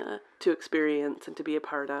Evangelina to experience and to be a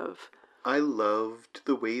part of. I loved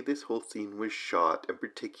the way this whole scene was shot, and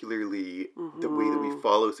particularly the way that we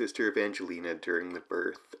follow Sister Evangelina during the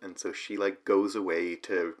birth. And so she like goes away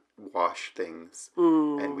to wash things,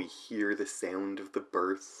 and we hear the sound of the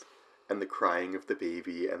birth and the crying of the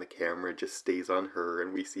baby, and the camera just stays on her,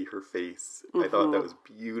 and we see her face. I thought that was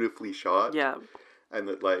beautifully shot. Yeah. And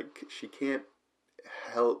that like she can't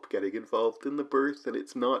help getting involved in the birth, and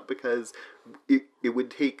it's not because it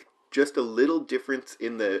would take just a little difference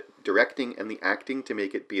in the directing and the acting to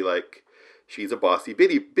make it be like she's a bossy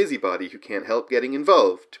busybody who can't help getting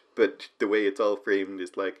involved, but the way it's all framed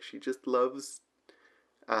is like she just loves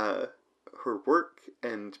her work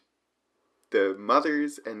and the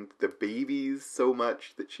mothers and the babies so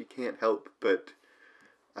much that she can't help but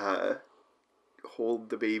hold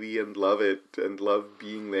the baby and love it and love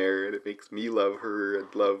being there, and it makes me love her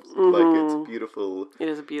and love like it's beautiful. It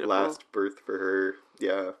is a beautiful last birth for her.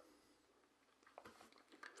 Yeah.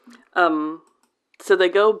 So they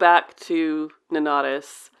go back to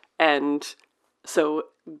Nonatus, and so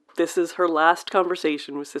this is her last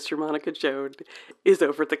conversation with Sister Monica Joan is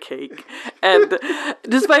over the cake. And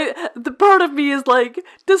despite the part of me is like,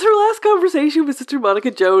 does her last conversation with Sister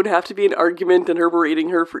Monica Joan have to be an argument and her berating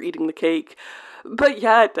her for eating the cake? But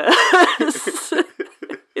yeah, it does.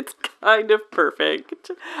 It's kind of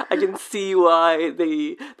perfect. I can see why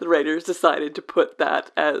the writers decided to put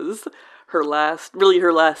that as her last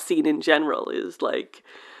scene in general, is like,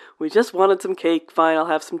 we just wanted some cake, fine, I'll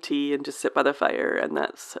have some tea and just sit by the fire, and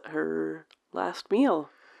that's her last meal.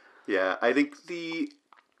 Yeah, I think the,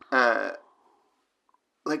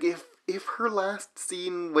 like, if her last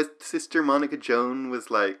scene with Sister Monica Joan was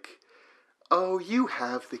like, oh, you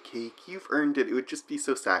have the cake, you've earned it would just be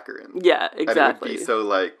so saccharine. Yeah, exactly. And it would be so,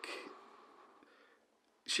 like,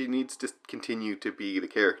 she needs to continue to be the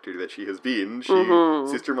character that she has been.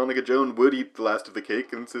 Sister Monica Joan would eat the last of the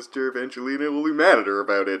cake, and Sister Evangelina will be mad at her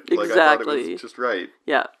about it. Exactly. Like, I thought it was just right.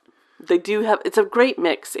 Yeah. They do have, it's a great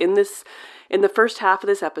mix in the first half of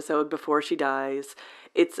this episode before she dies.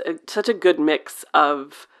 It's such a good mix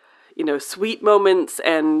of, sweet moments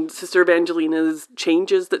and Sister Evangelina's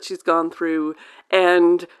changes that she's gone through,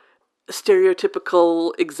 and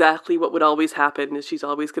stereotypical exactly what would always happen is she's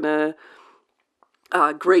always going to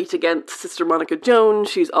grate against Sister Monica Joan.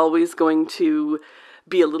 She's always going to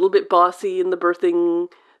be a little bit bossy in the birthing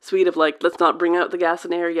suite of like, let's not bring out the gas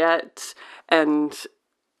and air yet. And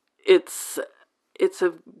it's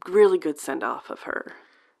a really good send-off of her.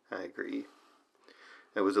 I agree.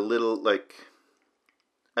 It was a little, like,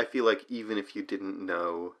 I feel like even if you didn't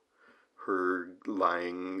know her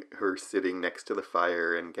sitting next to the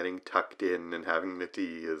fire and getting tucked in and having the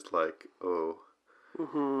tea is like, oh.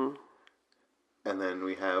 Mm-hmm. And then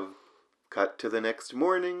we have cut to the next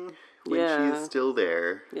morning when she is still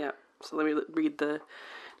there. Yeah. So let me read the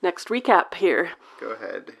next recap here. Go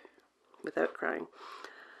ahead. Without crying.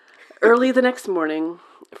 Early the next morning,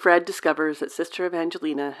 Fred discovers that Sister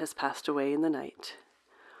Evangelina has passed away in the night.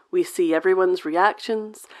 We see everyone's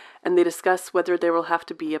reactions, and they discuss whether there will have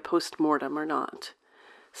to be a post-mortem or not.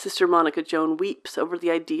 Sister Monica Joan weeps over the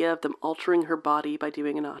idea of them altering her body by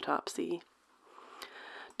doing an autopsy.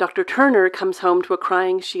 Dr. Turner comes home to a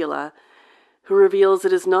crying Sheila, who reveals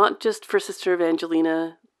it is not just for Sister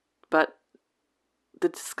Evangelina, but the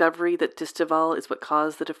discovery that Distaval is what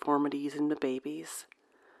caused the deformities in the babies.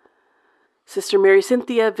 Sister Mary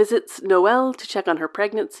Cynthia visits Noelle to check on her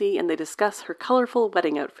pregnancy, and they discuss her colorful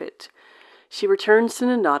wedding outfit. She returns to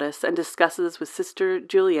Nonatus and discusses with Sister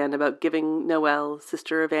Julienne about giving Noelle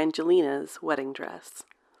Sister Evangelina's wedding dress.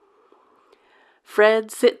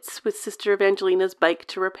 Fred sits with Sister Evangelina's bike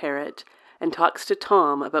to repair it and talks to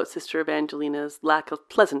Tom about Sister Evangelina's lack of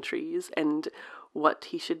pleasantries and what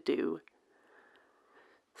he should do.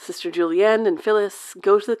 Sister Julienne and Phyllis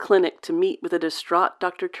go to the clinic to meet with a distraught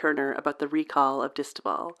Dr. Turner about the recall of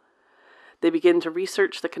Distaval. They begin to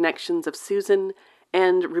research the connections of Susan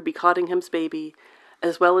and Ruby Cottingham's baby,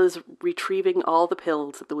 as well as retrieving all the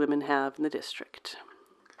pills that the women have in the district.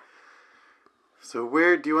 So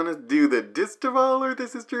where do you want to do, the Distaval or the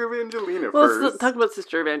Sister Evangelina first? Let's talk about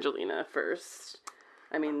Sister Evangelina first.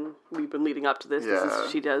 I mean, we've been leading up to this. Yeah.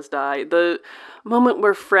 She does die. The moment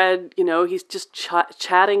where Fred, he's just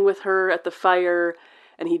chatting with her at the fire,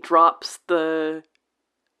 and he drops the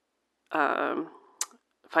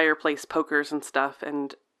fireplace pokers and stuff,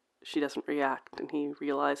 and she doesn't react, and he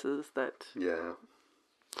realizes that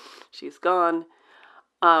she's gone.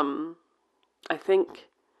 I think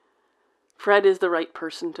Fred is the right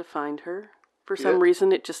person to find her. For some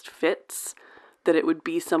reason, it just fits that it would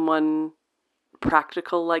be someone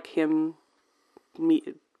practical like him,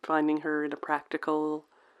 finding her in a practical,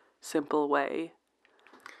 simple way.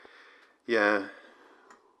 Yeah.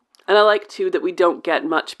 And I like, too, that we don't get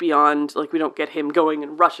much beyond, like, we don't get him going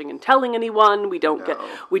and rushing and telling anyone. We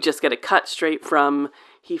just get a cut straight from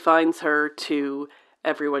he finds her to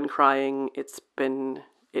everyone crying. It's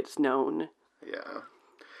known. Yeah.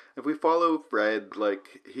 If we follow Fred,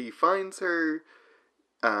 like, he finds her,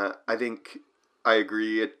 I think, I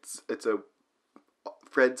agree, it's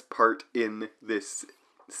Fred's part in this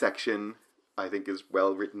section, I think, is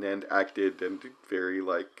well written and acted and very,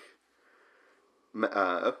 like,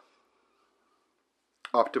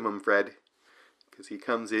 optimum Fred. Because he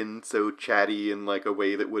comes in so chatty in, like, a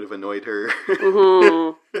way that would have annoyed her.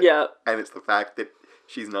 Mm-hmm. Yeah. And it's the fact that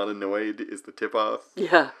she's not annoyed is the tip-off.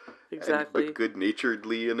 Yeah, exactly. But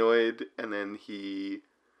good-naturedly annoyed. And then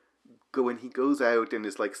when he goes out and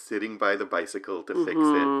is, like, sitting by the bicycle to fix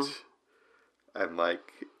it. And,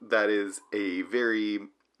 like, that is a very...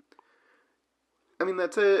 I mean,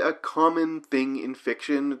 that's a common thing in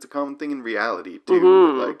fiction. It's a common thing in reality, too.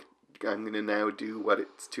 Mm-hmm. Like, I'm going to now do what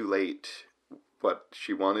it's too late what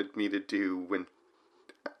she wanted me to do when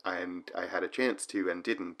I had a chance to and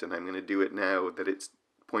didn't, and I'm going to do it now that it's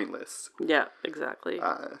pointless. Yeah, exactly.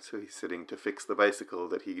 So he's sitting to fix the bicycle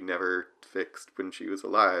that he never fixed when she was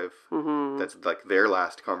alive. Mm-hmm. That's like their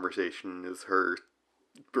last conversation is her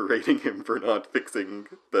berating him for not fixing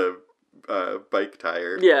the bike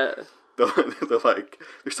tire. Yeah. They're like,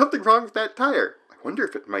 there's something wrong with that tire. I wonder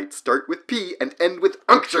if it might start with P and end with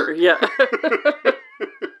uncture. Yeah.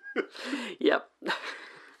 Yep.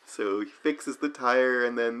 So he fixes the tire,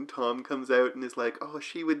 and then Tom comes out and is like, oh,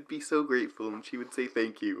 she would be so grateful, and she would say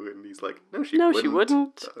thank you. And he's like, no, she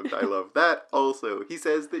wouldn't. I love that. Also, he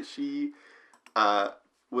says that she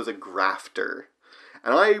was a grafter.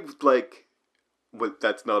 And I, like,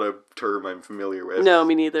 that's not a term I'm familiar with. No,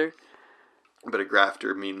 me neither. But a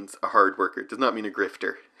grafter means a hard worker. It does not mean a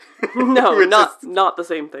grifter. No, not the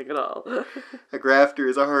same thing at all. A grafter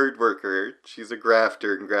is a hard worker. She's a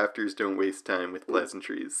grafter, and grafters don't waste time with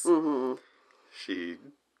pleasantries. Mm-hmm. She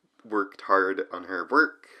worked hard on her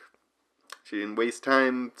work. She didn't waste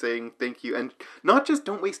time saying thank you. And not just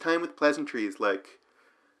don't waste time with pleasantries, like,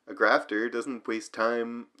 a grafter doesn't waste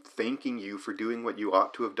time thanking you for doing what you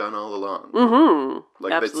ought to have done all along. Mm-hmm.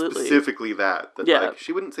 Like, absolutely. that's specifically that. Yeah. Like,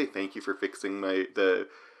 she wouldn't say thank you for fixing the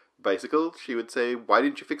bicycle. She would say, why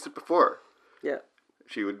didn't you fix it before? Yeah.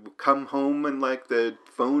 She would come home and, like, the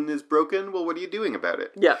phone is broken. Well, what are you doing about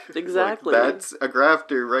it? Yeah, exactly. Like, that's a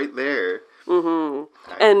grafter right there. Mm-hmm.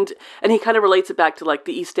 And he kind of relates it back to, like,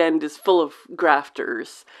 the East End is full of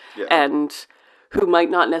grafters. Yeah. And who might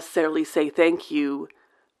not necessarily say thank you,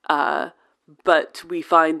 but we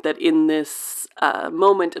find that in this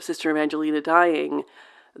moment of Sister Evangelina dying,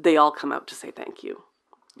 they all come out to say thank you.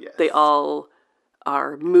 Yes. They all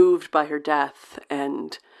are moved by her death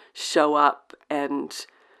and show up and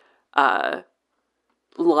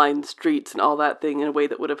line the streets and all that thing in a way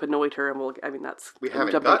that would have annoyed her. And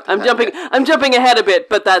I'm jumping ahead a bit,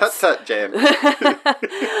 but that's tut, Jan.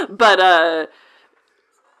 But a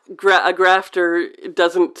grafter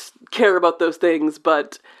doesn't care about those things,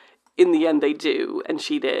 but in the end they do, and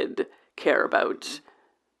she did care about.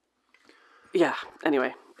 Yeah.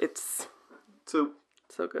 Anyway, it's so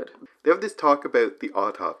good. They have this talk about the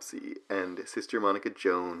autopsy, and Sister Monica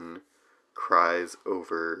Joan cries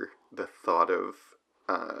over the thought of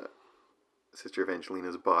Sister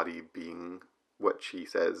Evangelina's body being what she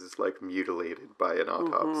says is like mutilated by an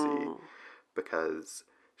autopsy, because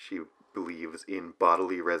she believes in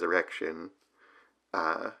bodily resurrection,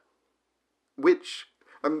 which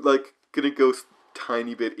I'm like gonna go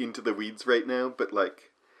tiny bit into the weeds right now, but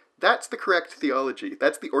like that's the correct theology.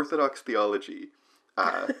 That's the Orthodox theology.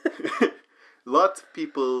 Lots of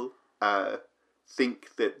people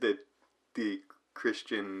think that the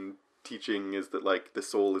Christian teaching is that like the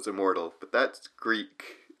soul is immortal, but that's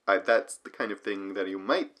Greek. That's the kind of thing that you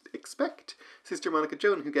might expect Sister Monica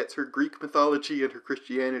Joan, who gets her Greek mythology and her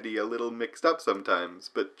Christianity a little mixed up sometimes,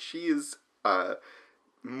 but she is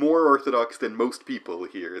more Orthodox than most people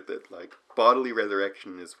here, that like bodily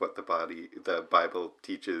resurrection is what the Bible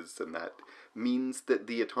teaches, and that means that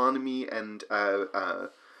the autonomy and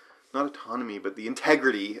not autonomy, but the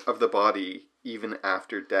integrity of the body even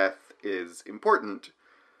after death is important.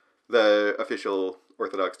 The official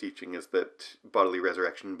Orthodox teaching is that bodily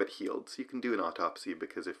resurrection but healed. So you can do an autopsy,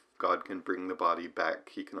 because if God can bring the body back,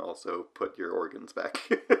 he can also put your organs back.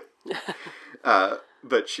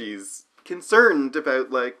 But she's concerned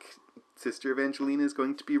about, like, Sister Evangelina is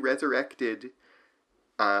going to be resurrected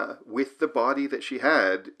with the body that she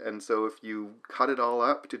had. And so if you cut it all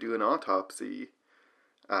up to do an autopsy,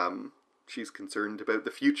 she's concerned about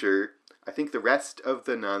the future. I think the rest of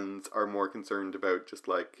the nuns are more concerned about just,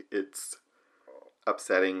 like, it's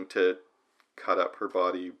upsetting to cut up her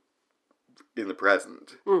body in the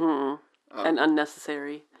present. Mm-hmm. And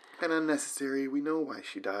unnecessary. And unnecessary. We know why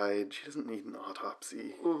she died. She doesn't need an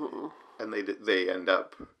autopsy. Mm-hmm. And they end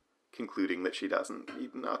up concluding that she doesn't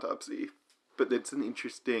need an autopsy. But it's an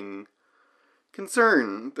interesting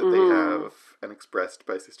concern that they have, and expressed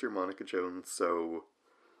by Sister Monica Jones so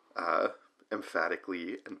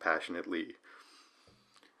emphatically and passionately.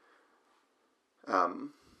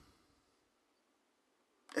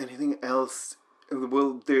 Anything else?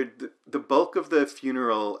 Well, the bulk of the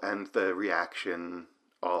funeral and the reaction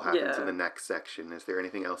all happens in the next section. Is there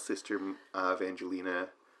anything else, Sister Evangelina?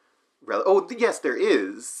 Yes, there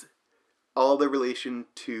is. All the relation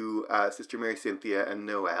to Sister Mary Cynthia and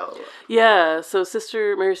Noel. Yeah, so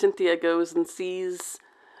Sister Mary Cynthia goes and sees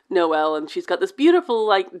Noel, and she's got this beautiful,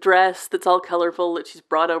 like, dress that's all colorful that she's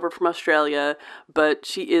brought over from Australia, but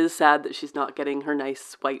she is sad that she's not getting her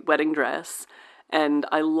nice white wedding dress. And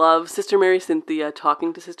I love Sister Mary Cynthia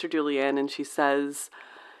talking to Sister Julianne, and she says,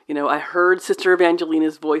 I heard Sister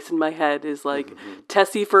Evangelina's voice in my head is like,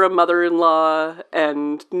 Tessie for a mother-in-law,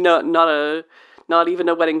 and not even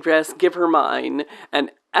a wedding dress, give her mine.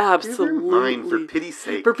 And absolutely. Give her mine, for pity's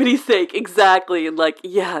sake. For pity's sake, exactly. And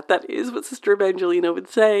that is what Sister Evangelina would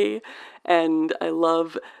say. And I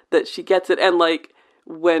love that she gets it. And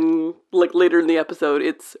when later in the episode,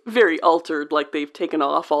 it's very altered, they've taken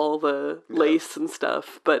off all the lace and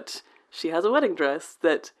stuff, but she has a wedding dress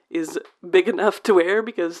that is big enough to wear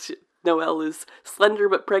because Noelle is slender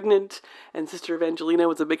but pregnant, and Sister Evangelina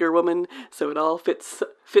was a bigger woman, so it all fits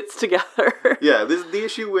together. Yeah, the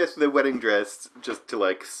issue with the wedding dress, just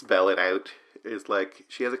to spell it out, is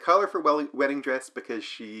she has a collar for wedding dress because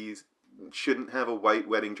she shouldn't have a white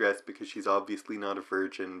wedding dress because she's obviously not a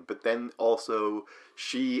virgin, but then also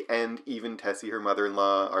she and even Tessie, her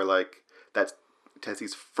mother-in-law, are that's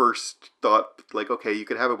Tessie's first thought, okay, you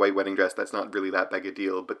could have a white wedding dress, that's not really that big a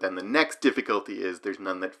deal, but then the next difficulty is there's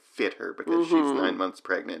none that fit her because she's 9 months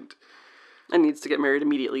pregnant. And needs to get married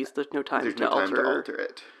immediately, so there's no time to alter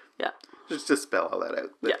it. Yeah. Just to spell all that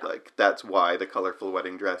out. That, that's why the colorful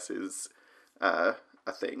wedding dress is a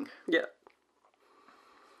thing. Yeah.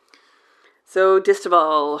 So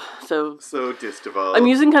Distaval. So Distaval. I'm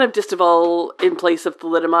using kind of Distaval in place of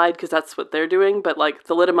thalidomide because that's what they're doing. But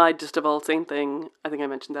thalidomide, Distaval, same thing. I think I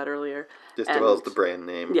mentioned that earlier. Distaval's the brand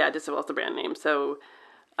name. Yeah, Distaval's the brand name. So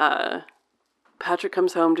Patrick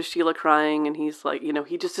comes home to Sheila crying, and he's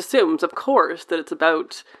he just assumes, of course, that it's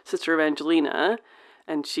about Sister Evangelina,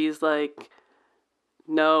 and she's like,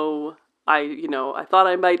 no, I thought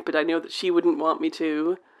I might, but I know that she wouldn't want me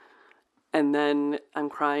to. And then I'm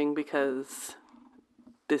crying because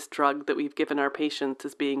this drug that we've given our patients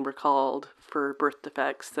is being recalled for birth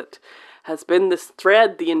defects that has been this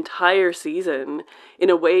thread the entire season in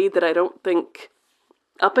a way that I don't think,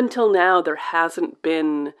 up until now, there hasn't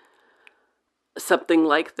been something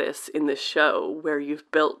like this in this show where you've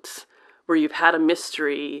had a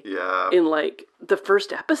mystery in the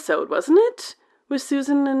first episode, wasn't it? With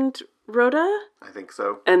Susan and Rhoda? I think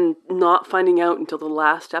so. And not finding out until the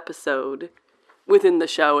last episode within the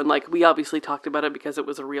show. And we obviously talked about it because it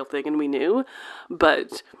was a real thing and we knew.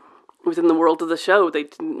 But within the world of the show, they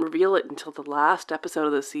didn't reveal it until the last episode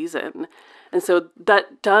of the season. And so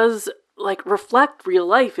that does reflect real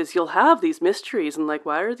life, is you'll have these mysteries and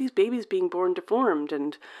why are these babies being born deformed?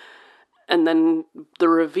 And then the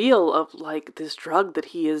reveal of this drug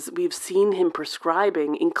that we've seen him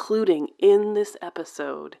prescribing, including in this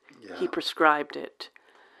episode. Yeah. He prescribed it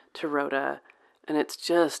to Rhoda, and it's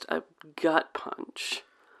just a gut punch.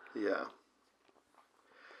 Yeah.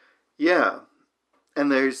 Yeah.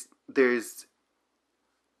 And there's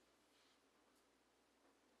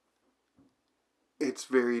it's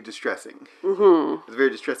very distressing. Mm-hmm. It's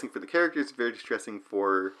very distressing for the characters, it's very distressing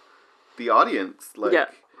for the audience.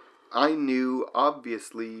 I knew,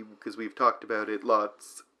 obviously, because we've talked about it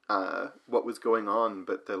lots, what was going on,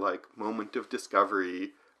 but the, moment of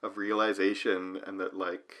discovery, of realization, and that,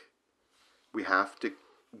 we have to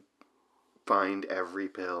find every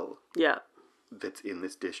pill that's in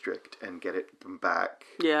this district and get them back.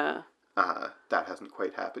 Yeah. That hasn't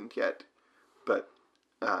quite happened yet. But,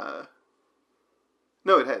 no,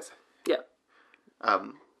 it has. Yeah.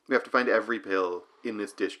 We have to find every pill in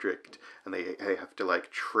this district, and they have to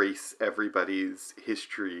trace everybody's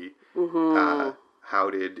history. Mm-hmm. How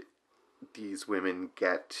did these women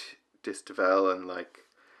get Distaval, and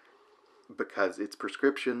because it's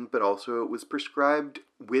prescription, but also it was prescribed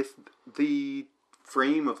with the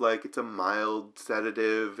frame of it's a mild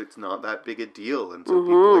sedative, it's not that big a deal, and so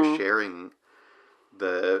people are sharing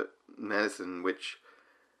the medicine, which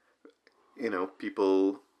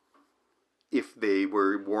people, if they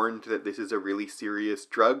were warned that this is a really serious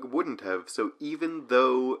drug, wouldn't have. So even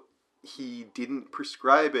though he didn't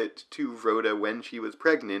prescribe it to Rhoda when she was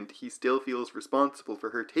pregnant, he still feels responsible for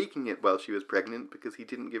her taking it while she was pregnant because he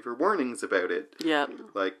didn't give her warnings about it. Yeah.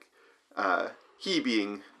 He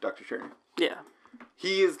being Dr. Turner. Yeah.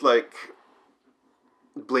 He is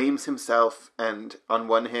blames himself, and on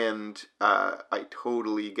one hand, I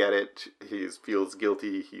totally get it. He feels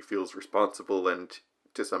guilty, he feels responsible, and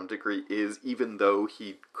to some degree is, even though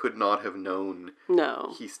he could not have known.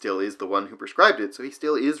 No. He still is the one who prescribed it, so he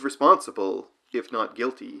still is responsible, if not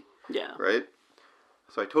guilty. Yeah. Right?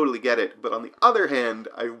 So I totally get it. But on the other hand,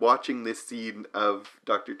 watching this scene of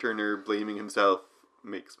Dr. Turner blaming himself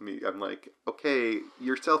I'm okay,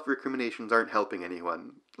 your self-recriminations aren't helping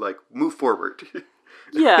anyone. Move forward.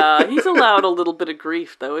 Yeah, he's allowed a little bit of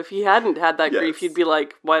grief, though. If he hadn't had that grief, he'd be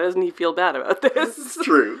why doesn't he feel bad about this? It's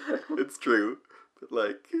true. It's true.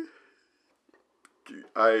 But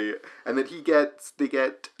And that they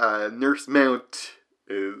get Nurse Mount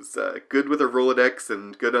is good with a Rolodex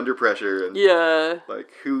and good under pressure, and like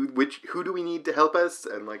who do we need to help us?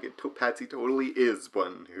 And like Patsy totally is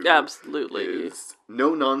one who absolutely is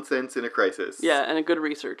no nonsense in a crisis. Yeah, and a good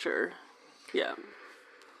researcher. Yeah.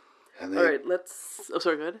 And all right, let's. Oh,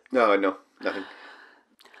 sorry, go ahead. No, nothing.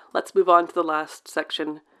 Let's move on to the last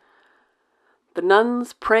section. The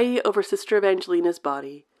nuns pray over Sister Evangelina's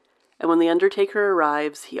body, and when the undertaker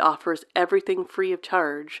arrives, he offers everything free of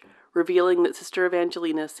charge, revealing that Sister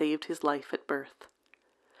Evangelina saved his life at birth.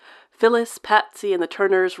 Phyllis, Patsy, and the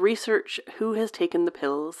Turners research who has taken the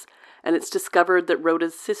pills, and it's discovered that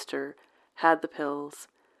Rhoda's sister had the pills.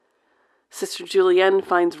 Sister Julienne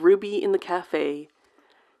finds Ruby in the cafe.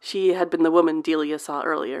 She had been the woman Delia saw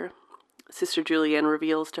earlier. Sister Julienne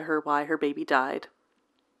reveals to her why her baby died.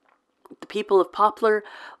 The people of Poplar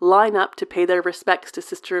line up to pay their respects to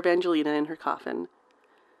Sister Evangelina in her coffin.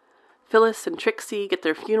 Phyllis and Trixie get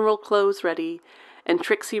their funeral clothes ready, and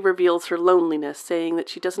Trixie reveals her loneliness, saying that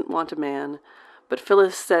she doesn't want a man, but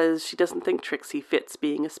Phyllis says she doesn't think Trixie fits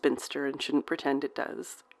being a spinster and shouldn't pretend it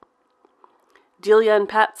does. Delia and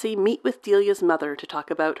Patsy meet with Delia's mother to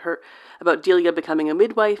talk about Delia becoming a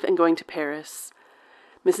midwife and going to Paris.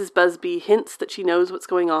 Mrs. Busby hints that she knows what's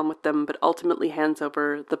going on with them, but ultimately hands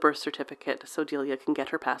over the birth certificate so Delia can get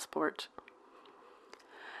her passport.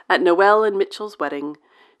 At Noelle and Mitchell's wedding,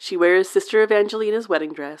 she wears Sister Evangelina's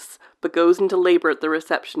wedding dress, but goes into labor at the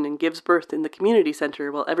reception and gives birth in the community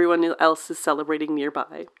center while everyone else is celebrating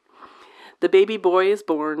nearby. The baby boy is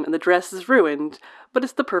born and the dress is ruined, but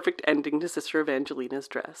it's the perfect ending to Sister Evangelina's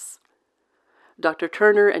dress. Dr.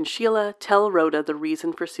 Turner and Sheila tell Rhoda the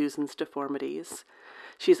reason for Susan's deformities.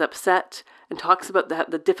 She's upset and talks about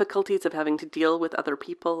the difficulties of having to deal with other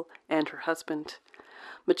people and her husband.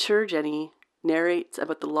 Mature Jenny narrates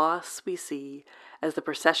about the loss we see as the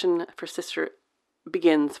procession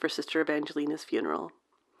begins for Sister Evangelina's funeral.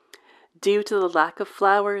 Due to the lack of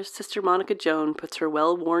flowers, Sister Monica Joan puts her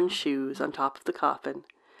well-worn shoes on top of the coffin,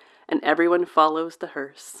 and everyone follows the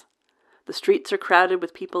hearse. The streets are crowded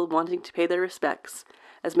with people wanting to pay their respects,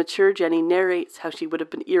 as Mature Jenny narrates how she would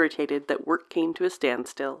have been irritated that work came to a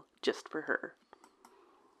standstill just for her.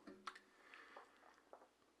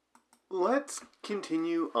 Let's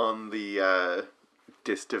continue on the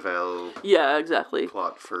Distavel exactly.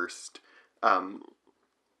 plot first. I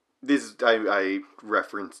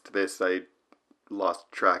referenced this. I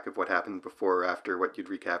lost track of what happened before or after what you'd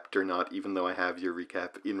recapped or not, even though I have your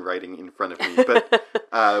recap in writing in front of me. But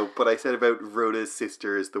what I said about Rhoda's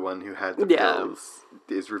sister is the one who had the pills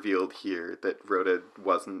is revealed here, that Rhoda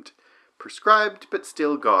wasn't prescribed but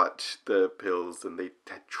still got the pills, and they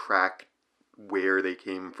tracked where they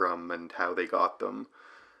came from and how they got them.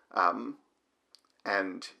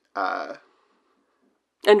 And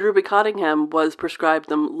Ruby Cottingham was prescribed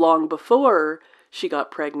them long before she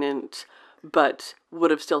got pregnant, but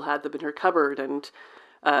would have still had them in her cupboard. And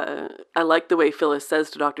I like the way Phyllis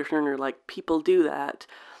says to Dr. Turner, like, people do that.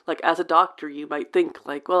 Like, as a doctor, you might think,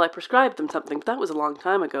 like, well, I prescribed them something, but that was a long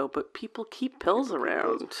time ago. But people keep pills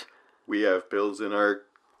around. We have pills in our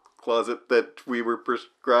closet that we were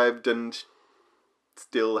prescribed and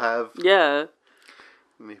still have. Yeah.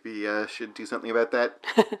 Maybe should do something about that.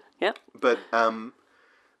 Yep. But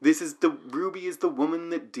Ruby is the woman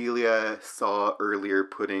that Delia saw earlier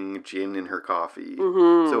putting gin in her coffee.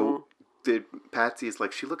 Mm-hmm. So Patsy is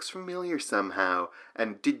like, she looks familiar somehow.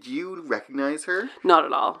 And did you recognize her? Not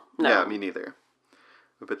at all. No. Yeah, me neither.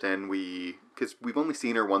 But then because we've only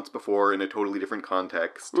seen her once before in a totally different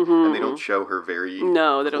context, and they don't show her very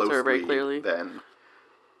No, they don't show her very clearly. Then.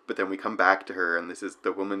 But then we come back to her, and this is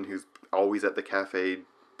the woman who's always at the cafe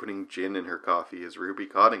putting gin in her coffee is Ruby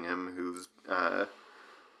Cottingham, who's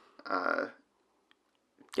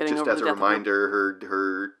Getting just over as a reminder,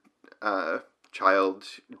 her child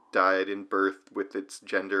died in birth with its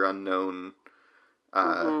gender unknown,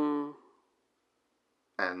 and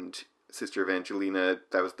Sister Evangelina,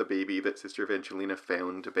 that was the baby that Sister Evangelina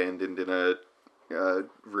found abandoned in a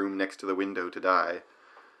room next to the window to die.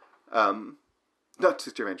 Not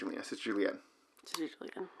Sister Evangelina, Sister Julienne.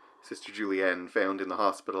 Sister Julienne found in the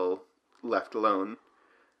hospital, left alone.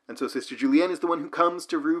 And so Sister Julienne is the one who comes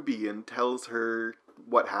to Ruby and tells her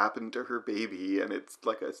what happened to her baby. And it's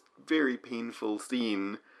like a very painful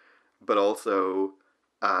scene. But also,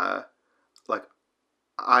 like,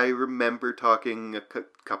 I remember talking a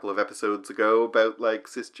couple of episodes ago about, like,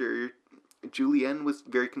 Sister Julienne was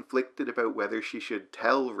very conflicted about whether she should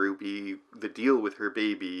tell Ruby the deal with her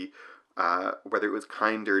baby, whether it was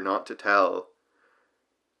kinder not to tell.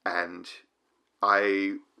 And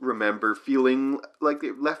I remember feeling like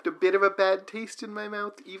it left a bit of a bad taste in my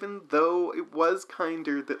mouth, even though it was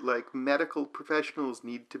kinder that, like, medical professionals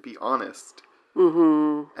need to be honest.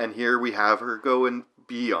 Mm-hmm. And here we have her go and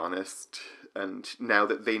be honest, and now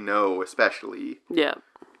that they know, especially. Yeah.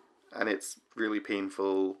 And it's really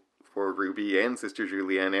painful for Ruby and Sister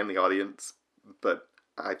Julianne and the audience, but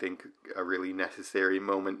I think a really necessary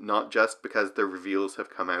moment, not just because the reveals have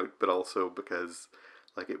come out, but also because,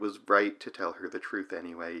 like, it was right to tell her the truth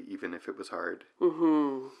anyway, even if it was hard.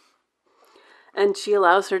 Mm-hmm. And she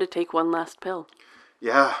allows her to take one last pill.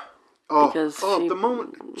 Yeah. Oh, Because the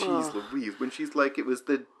moment, jeez Louise, when she's like, it was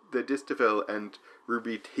the Distavil, and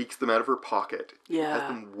Ruby takes them out of her pocket. She has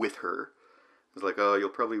them with her. It's like, oh, you'll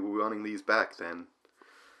probably be wanting these back then.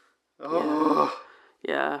 Oh.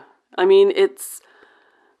 Yeah. I mean, it's...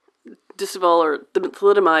 Distavol, or the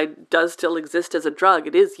thalidomide, does still exist as a drug.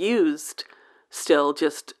 It is used still,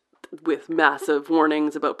 just with massive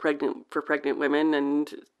warnings about pregnant women,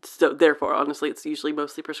 and so therefore, honestly, it's usually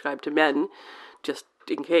mostly prescribed to men, just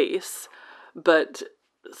in case. But,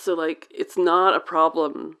 so, like, it's not a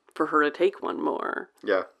problem for her to take one more.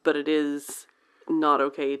 Yeah. But it is not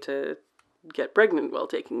okay to get pregnant while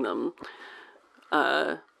taking them.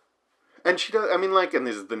 And she does, I mean, like, and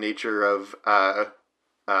this is the nature of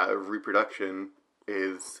reproduction,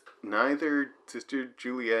 is neither Sister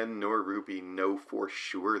Julianne nor Ruby know for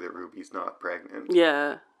sure that Ruby's not pregnant.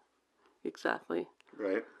 Yeah, exactly.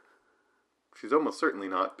 Right? She's almost certainly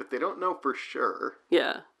not, but they don't know for sure.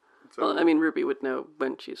 Yeah. So, well, I mean, Ruby would know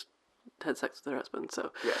when she's had sex with her husband,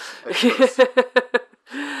 so. Yes, I suppose.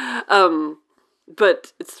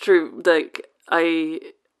 But it's true. Like, I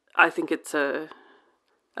think it's a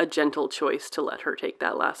gentle choice to let her take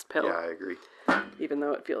that last pill. Yeah, I agree. Even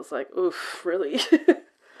though it feels like, oof, really?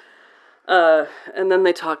 And then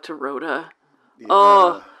they talk to Rhoda. Yeah.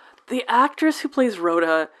 Oh, the actress who plays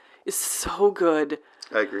Rhoda is so good.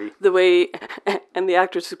 I agree. The way, and the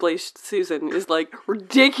actress who plays Susan is, like,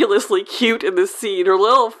 ridiculously cute in this scene. Her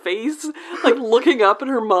little face, like, looking up at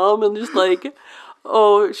her mom and just, like,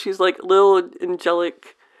 oh, she's, like, little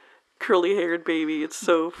angelic curly-haired baby. It's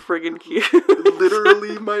so friggin' cute.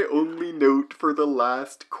 Literally my only note for the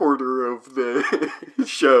last quarter of the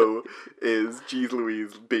show is, geez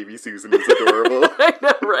Louise, baby Susan is adorable. I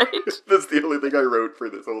know, right? That's the only thing I wrote for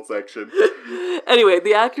this whole section. Anyway,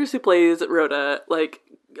 the actress who plays Rhoda, like,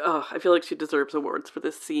 oh, I feel like she deserves awards for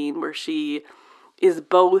this scene where she is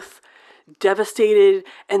both devastated,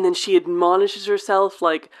 and then she admonishes herself,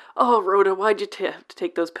 like, oh, Rhoda, why'd you have to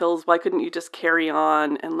take those pills? Why couldn't you just carry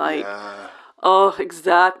on? And, like, oh,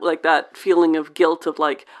 exactly, like that feeling of guilt of,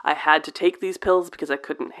 like, I had to take these pills because I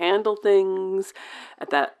couldn't handle things,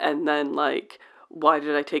 and then, like, why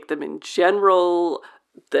did I take them in general?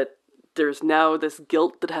 That there's now this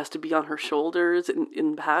guilt that has to be on her shoulders.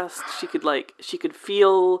 In the past, she could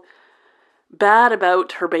feel bad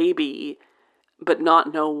about her baby, but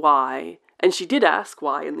not know why. And she did ask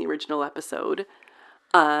why in the original episode.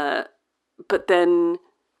 But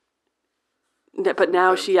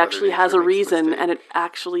now she actually has a reason, and it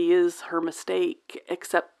actually is her mistake.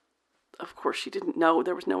 Except, of course, she didn't know.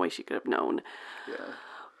 There was no way she could have known. Yeah.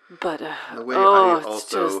 But, it's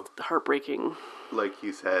just heartbreaking. Like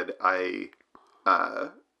you said, I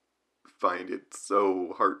find it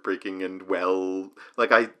so heartbreaking and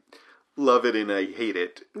I love it and I hate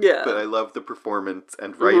it. Yeah. But I love the performance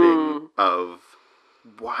and writing of,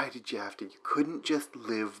 why did you have to? You couldn't just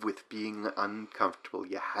live with being uncomfortable.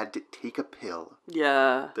 You had to take a pill.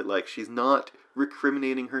 Yeah. That, like, she's not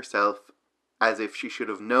recriminating herself as if she should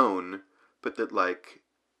have known, but that, like,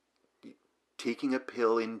 taking a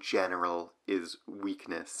pill in general is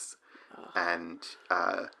weakness. And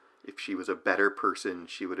if she was a better person,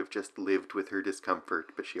 she would have just lived with her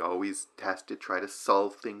discomfort. But she always has to try to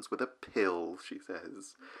solve things with a pill, she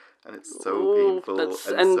says. And it's so painful and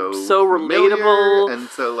so relatable. And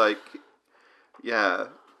so, like, yeah,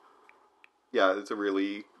 it's a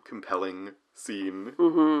really compelling scene.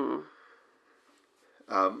 Mm-hmm.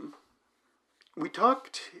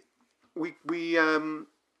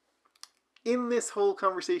 In this whole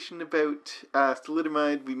conversation about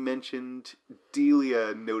thalidomide, we mentioned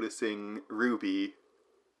Delia noticing Ruby.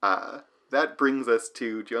 That brings us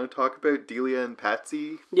to, do you want to talk about Delia and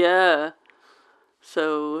Patsy? Yeah.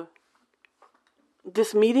 So,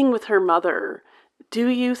 this meeting with her mother, do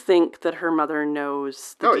you think that her mother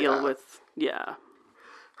knows the deal with... Yeah.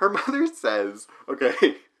 Her mother says,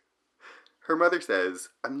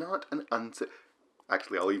 I'm not an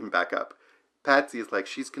Actually, I'll even back up. Patsy is like,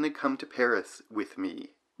 she's going to come to Paris with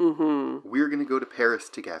me. Mm-hmm. We're going to go to Paris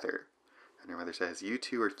together. And her mother says, you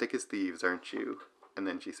two are thick as thieves, aren't you? And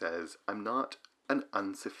then she says, I'm not an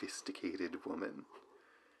unsophisticated woman.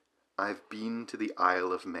 I've been to the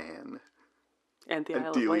Isle of Man. And the And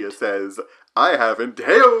Isle Delia of Wight. says, I haven't.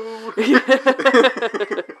 Heyo!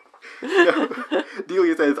 No,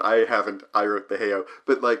 Delia says, I haven't. I wrote the heyo.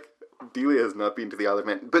 But, like, Delia has not been to the Isle of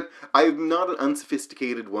Man. But I'm not an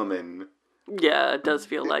unsophisticated woman. Yeah, it does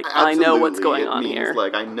feel like Absolutely, I know what's going on it means, here.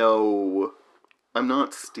 like, I know I'm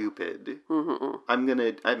not stupid. Mm-hmm. I'm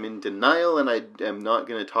in denial, and I am not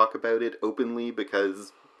gonna talk about it openly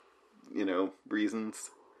because, reasons.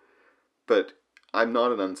 But I'm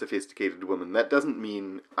not an unsophisticated woman. That doesn't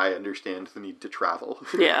mean I understand the need to travel.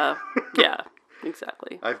 Yeah,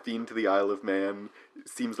 exactly. I've been to the Isle of Man. It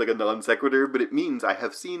seems like a non sequitur, but it means I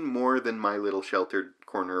have seen more than my little sheltered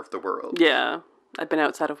corner of the world. Yeah, I've been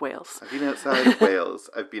outside of Wales. I've been outside of Wales.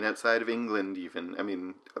 I've been outside of England even. I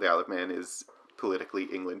mean, the Isle of Man is politically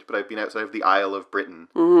England, but I've been outside of the Isle of Britain.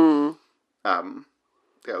 Mm-hmm.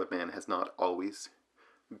 The Isle of Man has not always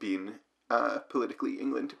been politically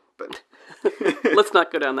England, but... Let's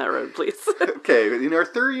not go down that road, please. Okay, in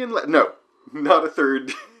Arthurian... No, not a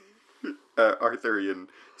third Arthurian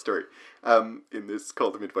story in this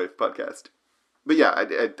Call the Midwife podcast. But yeah,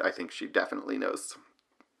 I think she definitely knows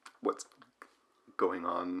what's going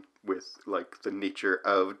on with, like, the nature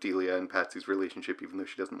of Delia and Patsy's relationship, even though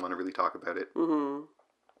she doesn't want to really talk about it. Mm-hmm.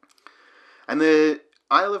 And the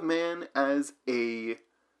Isle of Man as a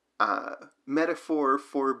metaphor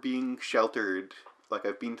for being sheltered. Like,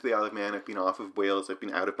 I've been to the Isle of Man, I've been off of Wales, I've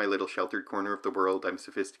been out of my little sheltered corner of the world, I'm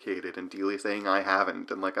sophisticated, and Delia saying I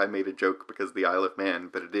haven't, and, like, I made a joke because of the Isle of Man,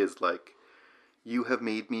 but it is, like, you have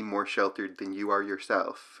made me more sheltered than you are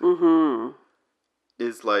yourself. Mm-hmm.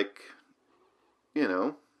 Is, like,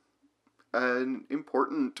 an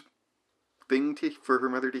important thing for her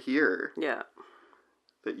mother to hear. Yeah.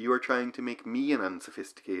 That you are trying to make me an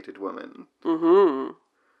unsophisticated woman. Mm-hmm.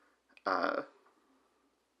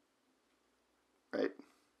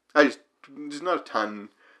 Right. There's not a ton,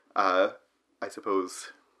 I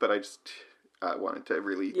suppose, but I just wanted to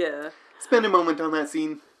really spend a moment on that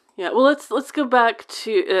scene. Yeah, well, let's go back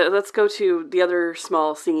to let's go to the other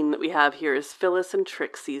small scene that we have here is Phyllis and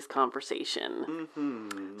Trixie's conversation.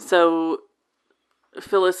 Mm-hmm. So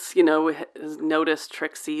Phyllis, has noticed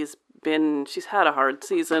Trixie's she's had a hard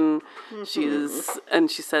season. Mm-hmm.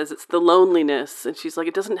 And she says it's the loneliness, and she's like,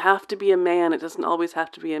 it doesn't have to be a man. It doesn't always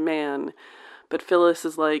have to be a man. But Phyllis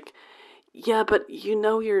is like, yeah, but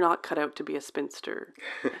you're not cut out to be a spinster.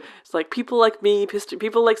 It's like people like me,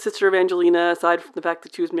 people like Sister Evangelina, aside from the fact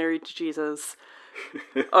that she was married to Jesus,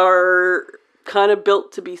 are kind of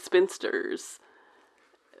built to be spinsters.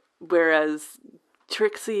 Whereas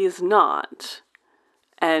Trixie is not,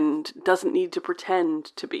 and doesn't need to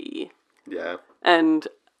pretend to be. Yeah. And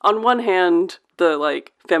on one hand, the,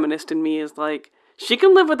 like, feminist in me is like, she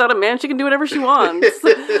can live without a man, she can do whatever she wants.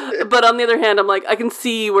 But on the other hand, I'm like, I can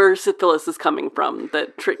see where Phyllis is coming from,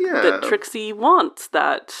 that Trixie wants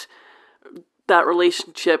that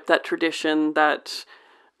relationship, that tradition, that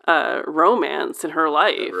romance in her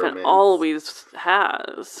life, and always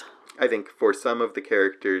has. I think for some of the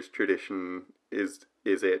characters, tradition is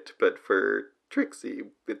it, but for Trixie,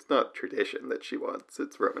 it's not tradition that she wants,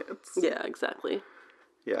 it's romance. Yeah, exactly.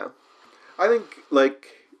 Yeah. I think, like...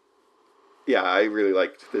 Yeah, I really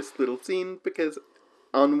liked this little scene because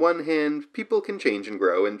on one hand, people can change and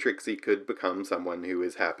grow, and Trixie could become someone who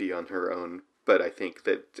is happy on her own. But I think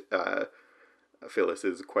that Phyllis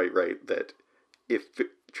is quite right that if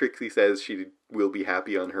Trixie says she will be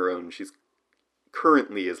happy on her own, she's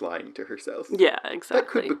currently is lying to herself. Yeah, exactly. That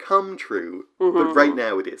could become true, but right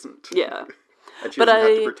now it isn't. Yeah. And she doesn't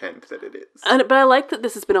have to pretend that it is. But I like that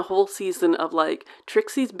this has been a whole season of, like,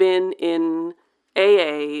 Trixie's been in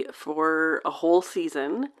AA for a whole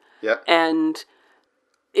season. Yeah. And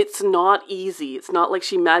it's not easy. It's not like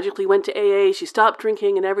she magically went to AA, she stopped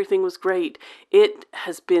drinking, and everything was great. It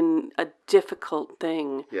has been a difficult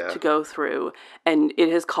thing to go through. And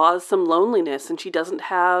it has caused some loneliness. And she doesn't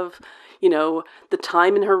have, the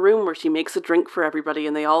time in her room where she makes a drink for everybody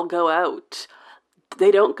and they all go out.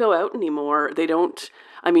 They don't go out anymore. They don't...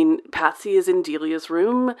 Patsy is in Delia's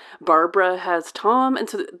room. Barbara has Tom, and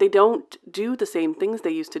so they don't do the same things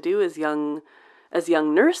they used to do as young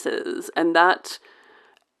nurses, and that,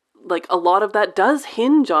 like, a lot of that does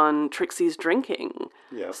hinge on Trixie's drinking.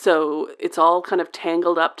 Yeah. So it's all kind of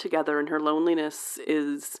tangled up together, and her loneliness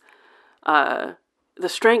is the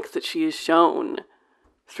strength that she has shown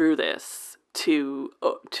through this to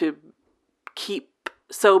keep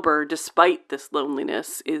sober despite this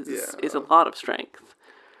loneliness is a lot of strength.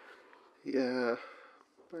 Yeah,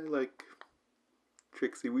 I like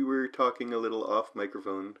Trixie. We were talking a little off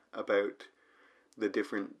microphone about the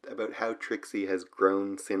different, about how Trixie has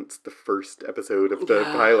grown since the first episode of the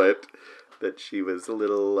pilot. That she was a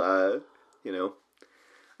little, a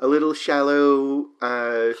little shallow,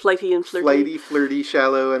 flighty and flirty. Flirty,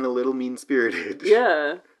 shallow, and a little mean-spirited.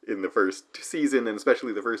 Yeah. In the first season, and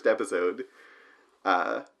especially the first episode.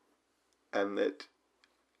 And that,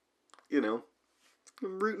 I'm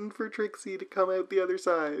rooting for Trixie to come out the other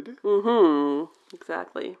side. Mm-hmm.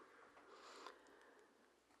 Exactly.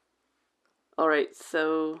 All right,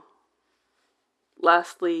 so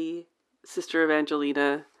lastly, Sister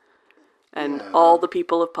Evangelina and all the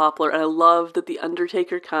people of Poplar. And I love that the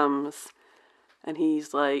Undertaker comes and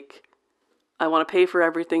he's like, I want to pay for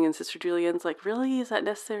everything. And Sister Julian's like, really? Is that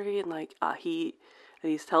necessary? And like, he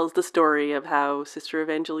tells the story of how Sister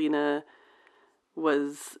Evangelina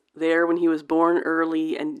was there when he was born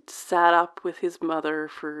early and sat up with his mother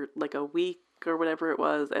for like a week or whatever it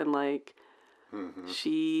was. And like,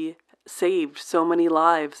 she saved so many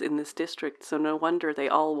lives in this district. So no wonder they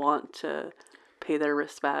all want to pay their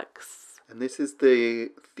respects. And this is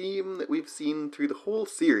the theme that we've seen through the whole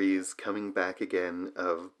series, coming back again,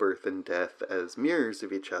 of birth and death as mirrors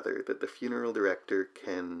of each other, that the funeral director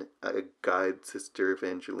can guide Sister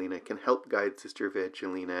Evangelina, can help guide Sister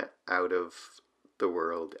Evangelina out of the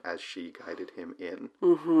world as she guided him in.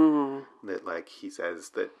 Mm-hmm. That, like, he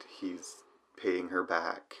says that he's paying her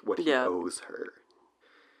back what he owes her.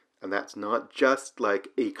 And that's not just, like,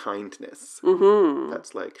 a kindness. Mm-hmm.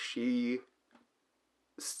 That's like, she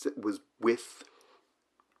was with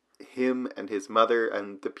him and his mother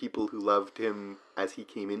and the people who loved him as he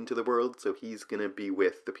came into the world, so he's gonna be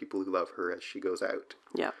with the people who love her as she goes out.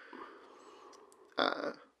 Yeah.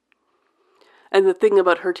 And the thing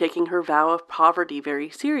about her taking her vow of poverty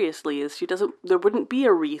very seriously is there wouldn't be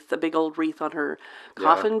a wreath, a big old wreath on her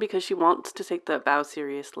coffin, because she wants to take that vow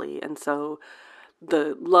seriously. And so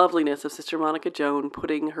the loveliness of Sister Monica Joan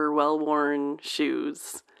putting her well-worn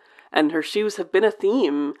shoes, and her shoes have been a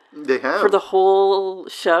theme for the whole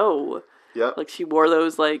show. Yeah. Like, she wore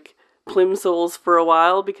those, like, plimsolls for a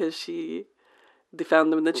while because they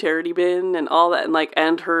found them in the charity bin and all that. And, like,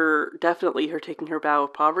 and her taking her vow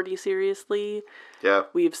of poverty seriously. Yeah.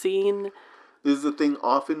 We've seen. This is the thing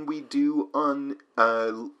often we do on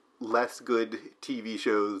less good TV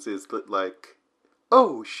shows, is that, like,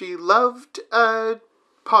 oh, she loved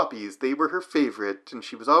poppies. They were her favorite, and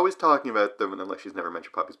she was always talking about them, and unless she's never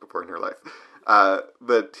mentioned poppies before in her life.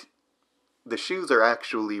 But the shoes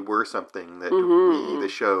were something that we, the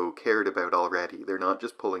show, cared about already. They're not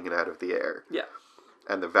just pulling it out of the air. Yeah.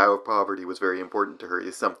 And the vow of poverty was very important to her.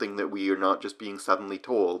 It's something that we are not just being suddenly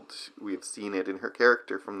told. We've seen it in her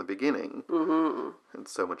character from the beginning. Mm-hmm.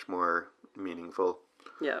 It's so much more meaningful.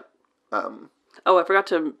 Yeah. I forgot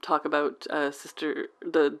to talk about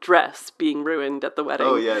the dress being ruined at the wedding.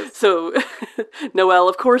 Oh, yes. So Noelle,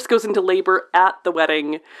 of course, goes into labor at the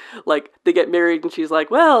wedding. Like, they get married and she's like,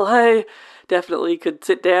 well, I definitely could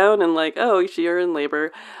sit down, and like, oh, you're in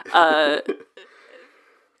labor.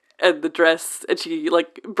 And the dress, and she,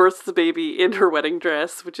 like, births the baby in her wedding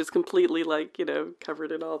dress, which is completely, like,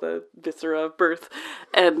 covered in all the viscera of birth.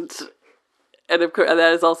 And of course,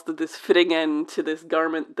 that is also this fitting end to this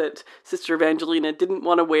garment that Sister Evangelina didn't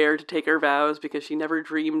want to wear to take her vows because she never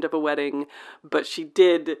dreamed of a wedding, but she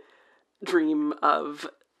did dream of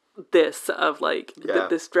this, of like,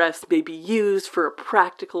 that this dress may be used for a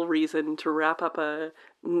practical reason to wrap up a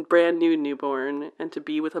brand new newborn and to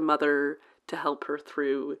be with a mother to help her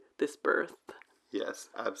through this birth. Yes,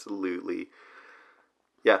 absolutely.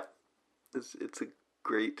 Yeah, it's a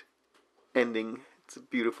great ending. It's a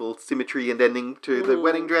beautiful symmetry and ending to the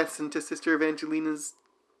wedding dress and to Sister Evangelina's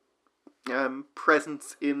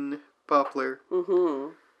presence in Poplar.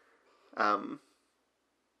 Mm-hmm.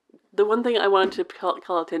 The one thing I wanted to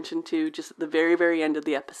call attention to just at the very, very end of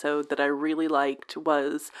the episode that I really liked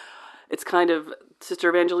was, it's kind of Sister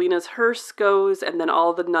Evangelina's hearse goes, and then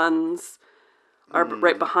all the nuns are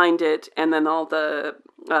right behind it, and then all the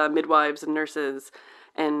midwives and nurses,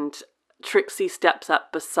 and Trixie steps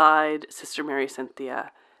up beside Sister Mary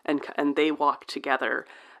Cynthia, and they walk together.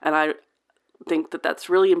 And I think that that's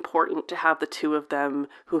really important to have the two of them,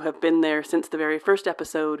 who have been there since the very first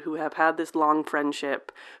episode, who have had this long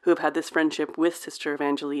friendship, who have had this friendship with Sister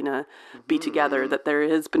Evangelina, be together. That there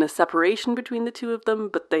has been a separation between the two of them,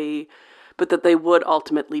 but that they would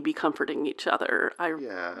ultimately be comforting each other. I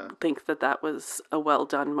think that was a well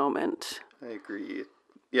done moment. I agree.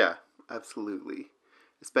 Yeah, absolutely.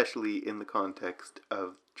 Especially in the context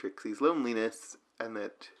of Trixie's loneliness, and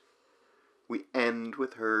that we end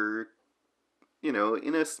with her, in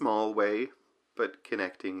a small way, but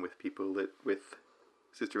connecting with people with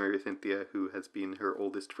Sister Mary Cynthia, who has been her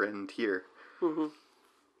oldest friend here. Mm-hmm.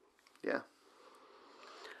 Yeah.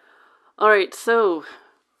 All right, so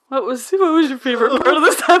what was your favorite part of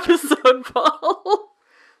this episode, Paul?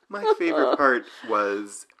 My favorite part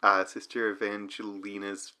was Sister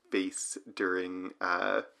Evangelina's face during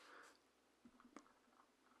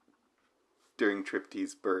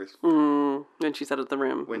Tripty's birth. When she's out of the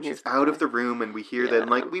room. When she's out of the room and we hear that,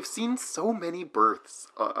 and, like, we've seen so many births,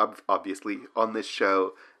 obviously, on this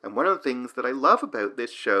show. And one of the things that I love about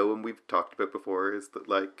this show, and we've talked about before, is that,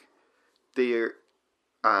 like, they're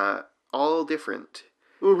all different.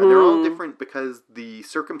 Mm-hmm. And they're all different because the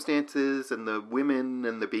circumstances and the women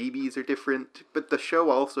and the babies are different. But the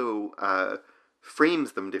show also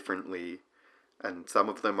frames them differently. And some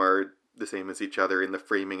of them are the same as each other in the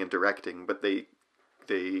framing and directing, but they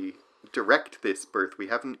direct this birth. We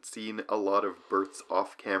haven't seen a lot of births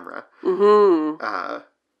off camera. Mm-hmm.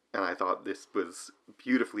 And I thought this was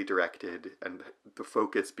beautifully directed, and the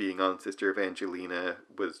focus being on Sister Evangelina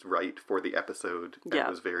was right for the episode, and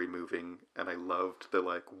was very moving, and I loved the,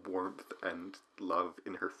 like, warmth and love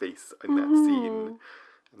in her face in that scene.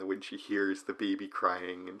 And when she hears the baby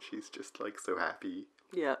crying, and she's just, like, so happy.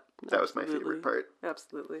 Yeah, that was my favorite part.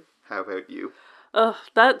 Absolutely. How about you?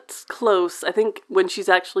 That's close. I think when she's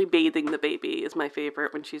actually bathing the baby is my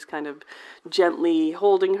favorite. When she's kind of gently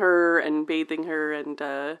holding her and bathing her and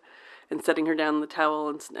setting her down in the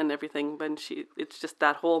towel and everything. When it's just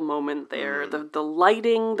that whole moment there. The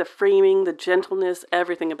lighting, the framing, the gentleness,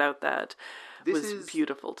 everything about that was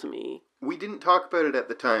beautiful to me. We didn't talk about it at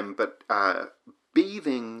the time, but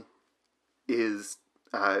bathing is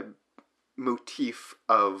motif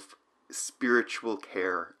of spiritual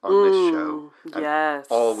care on this show. Yes.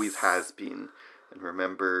 Always has been. And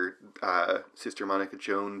remember Sister Monica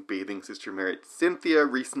Joan bathing Sister Mary Cynthia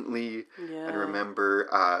recently. Yeah. And remember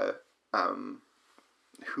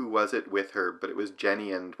who was it with her? But it was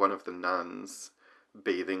Jenny and one of the nuns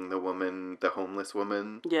bathing the homeless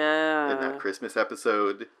woman. Yeah. In that Christmas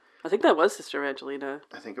episode. I think that was Sister Evangelina.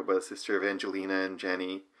 I think it was Sister Evangelina and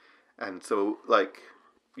Jenny. And so, like,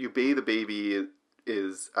 you bathe a baby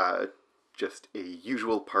is just a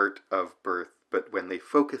usual part of birth, but when they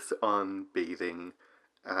focus on bathing,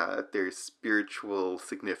 there's spiritual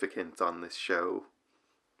significance on this show.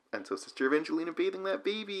 And so Sister Evangelina bathing that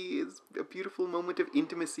baby is a beautiful moment of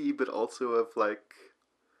intimacy, but also of, like,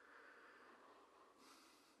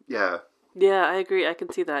 yeah. Yeah, I agree. I can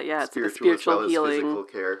see that. Yeah, it's the spiritual as well healing. As physical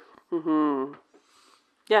care. Mm-hmm.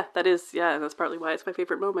 Yeah, that's partly why it's my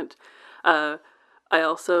favorite moment. I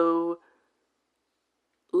also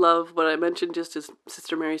love what I mentioned just as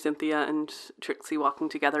Sister Mary Cynthia and Trixie walking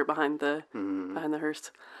together behind the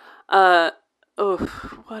hearse.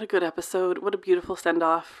 What a good episode. What a beautiful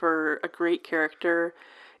send-off for a great character.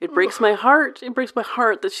 It breaks my heart. It breaks my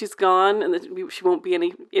heart that she's gone and that she won't be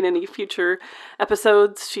in any future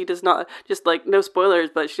episodes. She does not, just, like, no spoilers,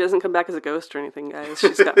 but she doesn't come back as a ghost or anything, guys.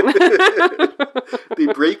 She's gone. They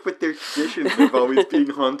break with their traditions of always being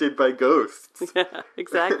haunted by ghosts. Yeah,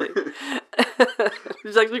 exactly.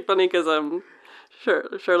 It's actually funny because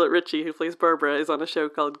Charlotte Ritchie, who plays Barbara, is on a show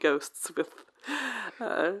called Ghosts with,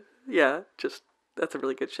 that's a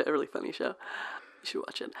really good show, a really funny show. You should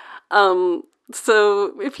watch it.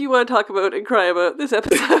 So if you want to talk about and cry about this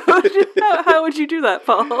episode, how would you do that,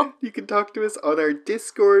 Paul? You can talk to us on our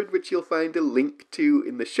Discord, which you'll find a link to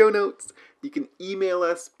in the show notes. You can email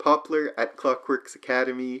us,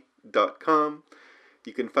 poplar@clockworksacademy.com.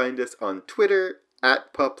 You can find us on Twitter,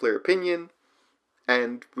 @popularopinion.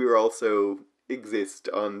 And we also exist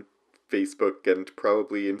on Facebook and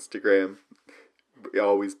probably Instagram.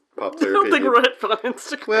 Always Popular Opinion. I don't think we're on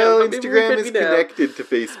Instagram. Well, Instagram is connected to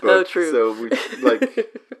Facebook. Oh, true. So, we,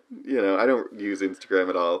 I don't use Instagram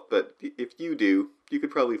at all. But if you do, you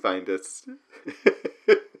could probably find us.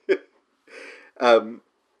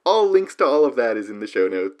 All links to all of that is in the show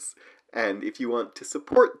notes. And if you want to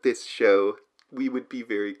support this show, we would be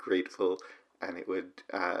very grateful. And it would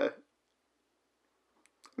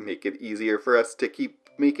make it easier for us to keep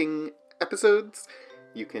making episodes.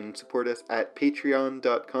 You can support us at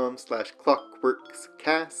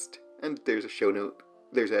patreon.com/clockworkscast, and there's a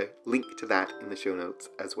link to that in the show notes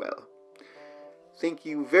as well. Thank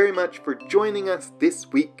you very much for joining us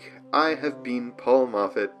this week. I have been Paul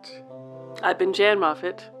Moffat. I've been Jan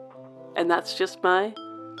Moffat, and that's just my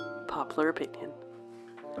popular opinion.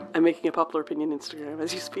 I'm making a popular opinion Instagram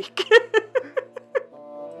as you speak.